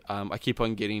here. I keep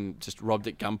on getting just robbed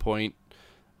at gunpoint,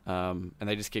 and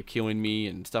they just keep killing me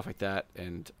and stuff like that.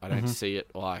 And I don't see it,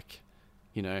 like,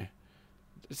 you know,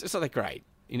 it's not that great.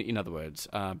 In other words,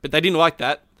 but they didn't like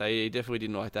that. They definitely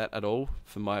didn't like that at all.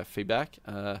 From my feedback,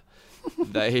 their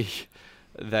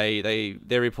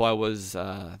reply was,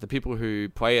 the people who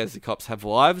play as the cops have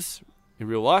lives in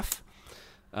real life.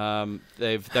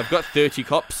 They've got 30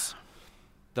 cops.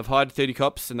 They've hired 30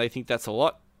 cops, and they think that's a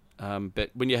lot.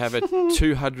 But when you have a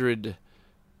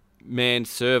 200-man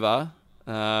server,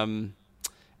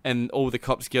 and all the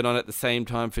cops get on at the same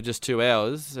time for just 2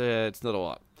 hours, it's not a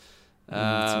lot. It's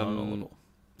not a little.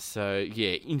 So,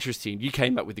 yeah, interesting. You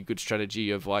came up with a good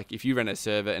strategy of, like, if you ran a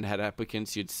server and had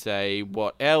applicants, you'd say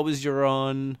what hours you're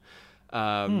on.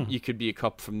 You could be a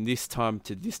cop from this time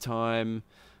to this time.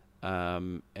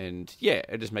 And, yeah,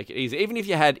 it'd just make it easy. Even if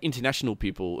you had international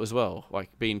people as well, like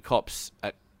being cops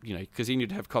at, because then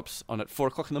you'd have cops on at 4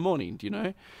 o'clock in the morning,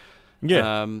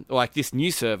 Yeah. Like this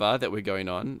new server that we're going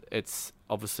on, it's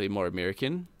obviously more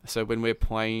American. So when we're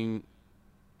playing,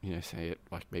 say at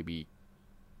like maybe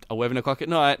 11 o'clock at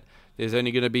night, there's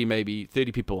only going to be maybe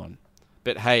 30 people on.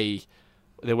 But hey,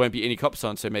 there won't be any cops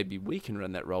on, so maybe we can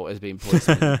run that role as being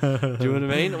policemen. Do you know what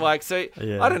I mean? Like, so,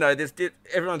 Yeah. I don't know.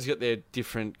 Everyone's got their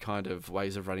different kind of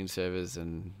ways of running servers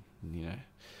and,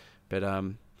 But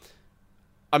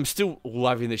I'm still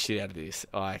loving the shit out of this.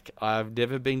 Like, I've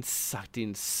never been sucked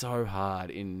in so hard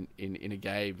in a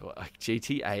game like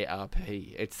GTA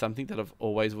RP. It's something that I've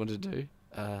always wanted to do.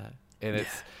 And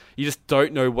you just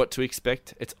don't know what to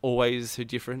expect. It's always so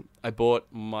different. I bought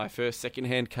my first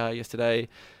second-hand car yesterday.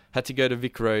 Had to go to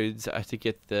Vic Roads. I had to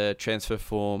get the transfer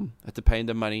form. I had to pay him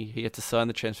the money. He had to sign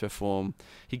the transfer form.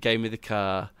 He gave me the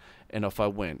car, and off I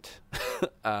went.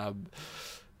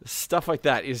 Stuff like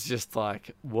that is just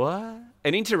like, what?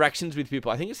 And interactions with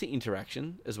people. I think it's the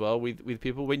interaction as well with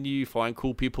people. When you find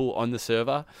cool people on the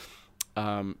server,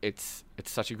 it's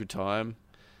such a good time.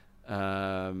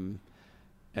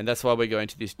 And that's why we're going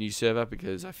to this new server,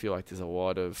 because I feel like there's a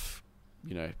lot of,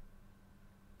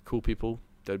 cool people.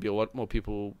 There'll be a lot more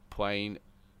people playing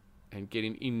and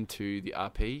getting into the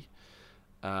RP.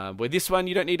 Where this one,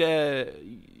 you don't need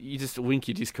you just link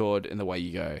your Discord and away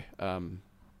you go.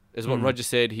 As what Roger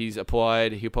said, he's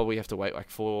applied. He'll probably have to wait like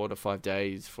 4 to 5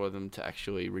 days for them to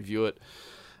actually review it.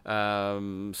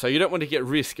 So you don't want to get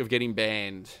risk of getting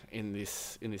banned in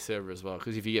this server as well.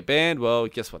 Because if you get banned, well,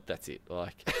 guess what? That's it.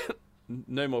 Like,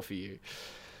 no more for you.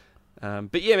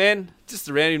 But yeah, man, just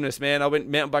the randomness, man. I went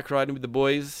mountain bike riding with the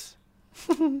boys.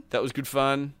 That was good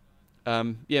fun.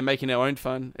 Making our own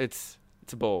fun. It's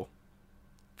a ball.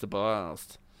 It's a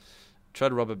blast. Tried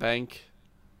to rob a bank.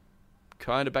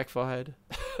 Kind of backfired.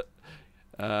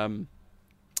 I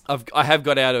have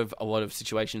got out of a lot of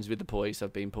situations with the police.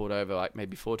 I've been pulled over like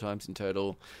maybe 4 times in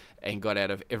total, and got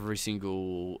out of every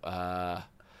single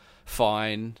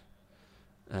fine.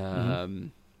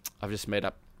 I've just made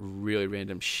up really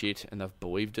random shit, and I've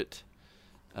believed it.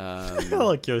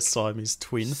 Like your Siamese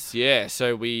twin. Yeah,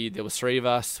 so there was 3 of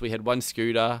us. We had 1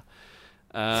 scooter.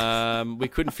 We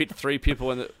couldn't fit 3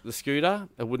 people in the scooter.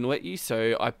 It wouldn't let you,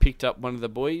 so I picked up one of the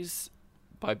boys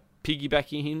by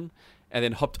piggybacking him, and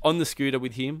then hopped on the scooter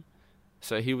with him.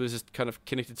 So he was just kind of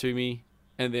connected to me,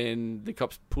 and then the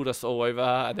cops pulled us all over,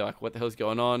 and they're like, what the hell's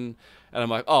going on? And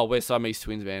I'm like, oh, we're Siamese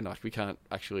twins, man. Like, we can't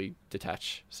actually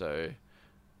detach. So,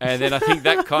 and then I think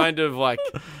that kind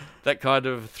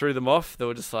of threw them off. They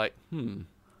were just like,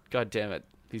 God damn it,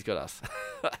 he's got us.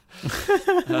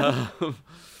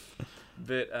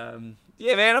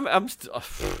 Yeah, man,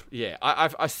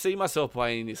 I see myself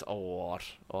playing this a lot.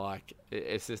 Like,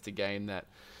 it's just a game that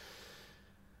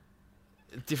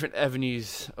different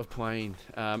avenues of playing,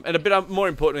 and a bit more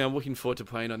importantly, I'm looking forward to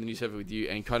playing on the new server with you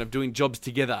and kind of doing jobs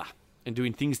together and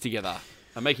doing things together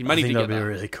and making money together. That'd be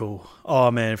really cool.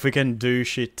 Oh man, if we can do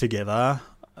shit together,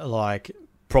 like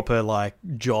proper like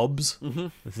jobs,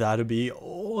 that'd be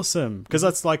awesome. Because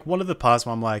that's like one of the parts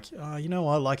where I'm like, oh, you know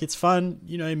what, like it's fun,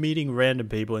 meeting random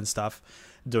people and stuff,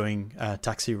 doing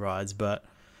taxi rides, but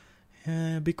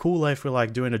it'd be cool if we're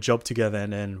like doing a job together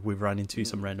and then we run into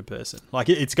some random person. Like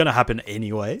it's gonna happen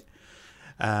anyway.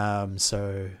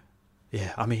 So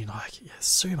yeah, I mean, like,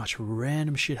 so much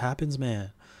random shit happens,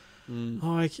 man.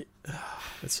 Like,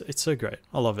 it's so great.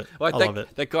 I love it. Like, I love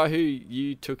it. That guy who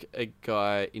you took a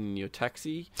guy in your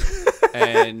taxi,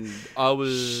 and you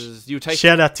were taking.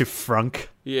 Shout out to Frank.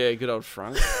 Yeah, good old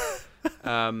Frank.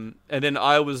 And then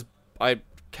I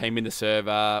came in the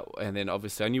server, and then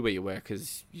obviously I knew where you were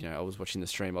because I was watching the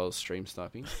stream. I was stream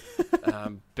sniping.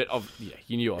 But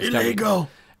you knew I was coming. Illegal.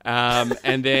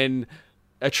 And then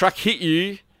a truck hit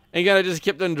you. And I just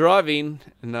kept on driving,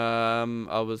 and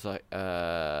I was like,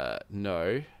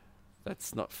 no,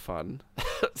 that's not fun.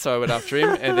 So I went after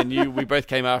him, and then we both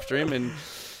came after him, and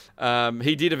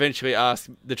he did eventually ask,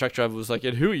 the truck driver was like,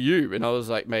 and who are you? And I was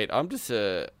like, mate, I'm just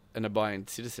an abiding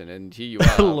citizen, and here you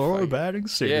are. Law-abiding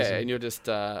citizen. Yeah, and you're just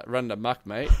running amok,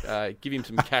 mate. Give him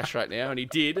some cash right now, and he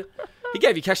did. He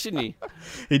gave you cash, didn't he?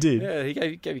 He did. Yeah,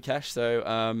 he gave you cash.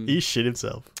 So He shit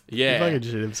himself. yeah, He fucking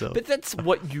shit himself. but that's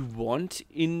what you want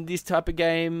in this type of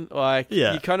game. Like,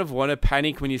 Yeah. you kind of want to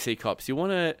panic when you see cops. You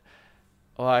want to,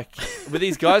 like, with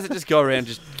these guys that just go around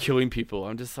just killing people.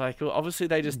 I'm just like, well, obviously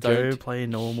they just Go don't. play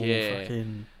normal Yeah.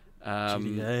 fucking... There's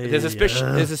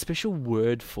GTA, there's a special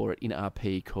word for it in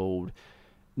RP called,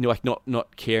 you know, like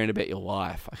not caring about your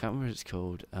life. I can't remember what it's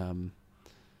called.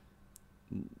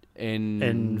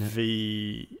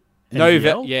 NV...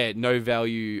 No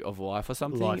value of life or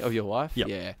something Life. of your life. Yep.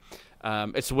 Yeah,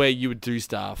 it's where you would do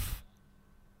stuff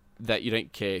that you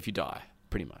don't care if you die,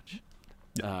 pretty much.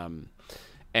 Yep.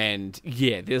 And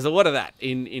yeah, there's a lot of that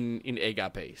in Egg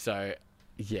RP. So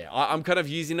yeah, I'm kind of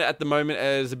using it at the moment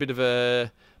as a bit of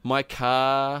a my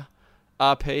car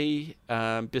RP,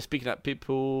 just picking up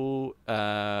people,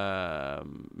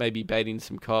 maybe baiting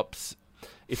some cops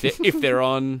if they're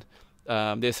on.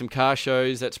 There's some car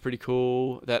shows that's pretty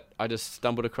cool that I just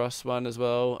stumbled across one as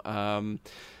well.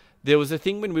 There was a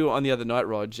thing when we were on the other night,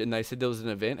 Rog, and they said there was an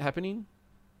event happening.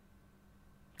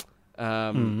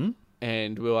 And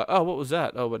we were like, oh, what was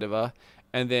that? Oh, whatever.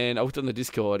 And then I looked on the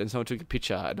Discord and someone took a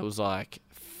picture and it was like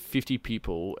 50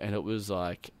 people and it was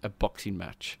like a boxing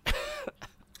match.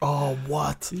 Oh,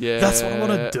 what? Yeah, That's what I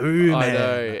want to do, man. I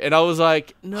know. And I was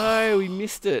like, no, we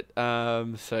missed it.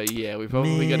 So yeah, we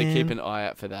probably got to keep an eye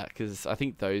out for that because I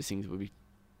think those things would be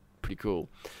pretty cool.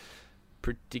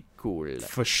 Pretty cool.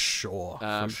 For sure.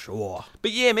 For sure.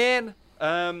 But yeah, man.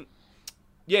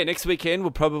 Yeah, next weekend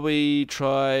we'll probably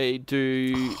try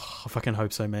do. I fucking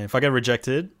hope so, man. If I get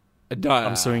rejected,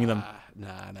 I'm suing them. Nah.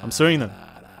 I'm suing them.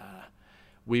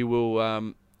 We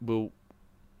will. We'll.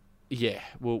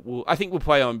 I think we'll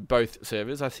play on both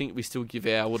servers. I think we still give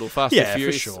our little Fast and Yeah, for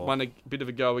Furious sure. one a bit of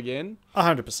a go again.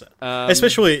 100%.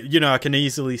 Especially, I can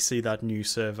easily see that new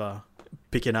server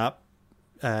picking up,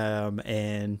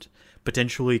 and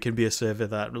potentially can be a server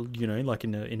that, like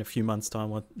in a few months'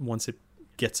 time, once it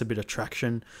gets a bit of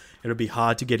traction, it'll be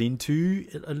hard to get into,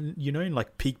 in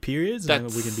like peak periods, and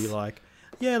then we can be like,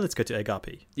 yeah, let's go to Egg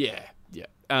RP. Yeah.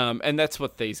 And that's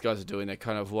what these guys are doing. They're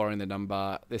kind of lowering the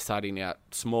number. They're starting out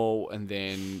small, and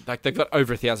then like they've got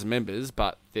over 1,000 members,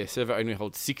 but their server only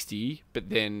holds 60. But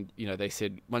then they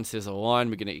said once there's a line,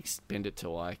 we're going to expand it to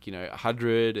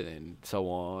 100, and then so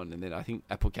on. And then I think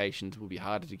applications will be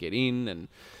harder to get in. And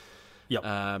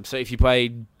so if you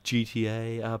play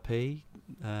GTA RP,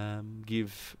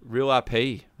 give Real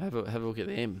RP have a look at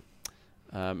them,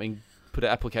 and put an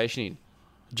application in.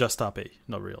 Just RP,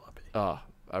 not Real RP. Oh.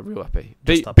 Real RP.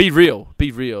 Be real. Be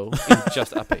real.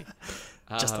 Just RP.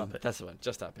 Just RP. That's the one.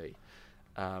 Just RP.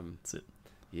 That's it.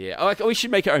 Yeah. We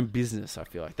should make our own business, I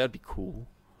feel like. That'd be cool.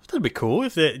 That'd be cool.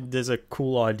 If there's a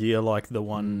cool idea like the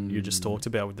one you just talked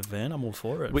about with the van, I'm all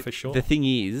for it, for sure. The thing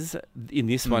is, in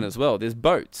this one as well, there's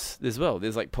boats as well.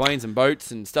 There's like planes and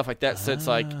boats and stuff like that. So it's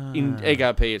like, in Egg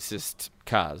RP, it's just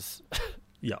cars.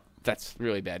 Yeah. That's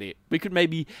really about it. We could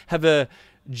maybe have a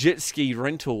jet ski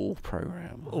rental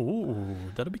program. Oh,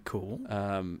 that'd be cool.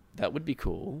 That would be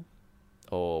cool.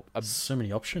 Or so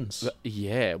many options.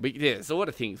 Yeah, there's a lot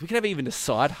of things. We could have even a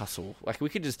side hustle. Like we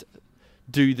could just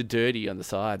do the dirty on the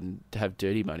side and have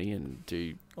dirty money and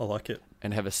do. I like it.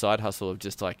 And have a side hustle of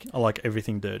just like. I like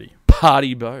everything dirty.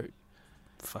 Party boat.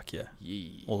 Fuck yeah.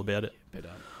 Yeah. All about it. But,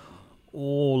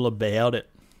 all about it.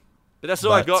 But that's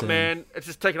all I got, man. It's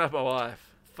just taking up my life.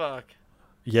 Fuck.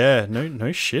 Yeah,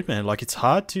 no shit, man. Like, it's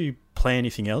hard to play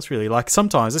anything else, really. Like,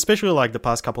 sometimes, especially, like, the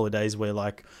past couple of days where,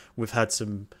 like, we've had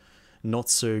some not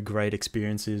so great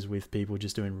experiences with people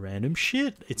just doing random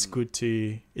shit. It's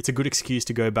it's a good excuse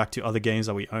to go back to other games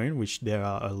that we own, which there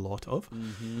are a lot of.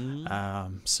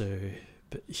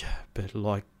 But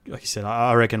like you said,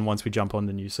 I reckon once we jump on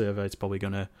the new server, it's probably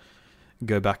going to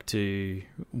go back to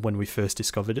when we first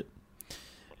discovered it.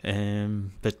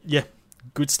 But yeah,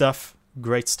 good stuff.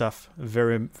 Great stuff.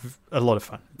 A lot of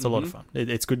fun. It's a lot of fun.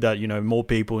 It's good that more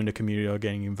people in the community are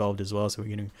getting involved as well. So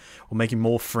we're making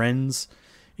more friends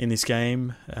in this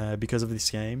game because of this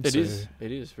game. It is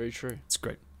very true. It's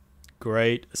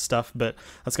great stuff. But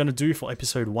that's going to do for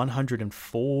episode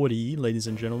 140, ladies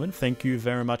and gentlemen. Thank you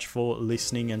very much for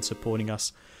listening and supporting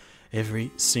us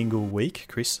every single week.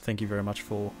 Chris, thank you very much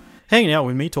for hanging out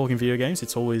with me, talking video games.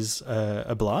 It's always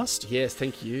a blast. Yes,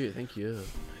 thank you.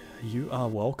 You are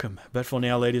welcome. But for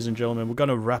now, ladies and gentlemen, we're going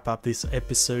to wrap up this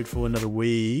episode for another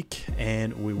week,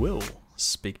 and we will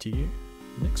speak to you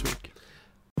next week.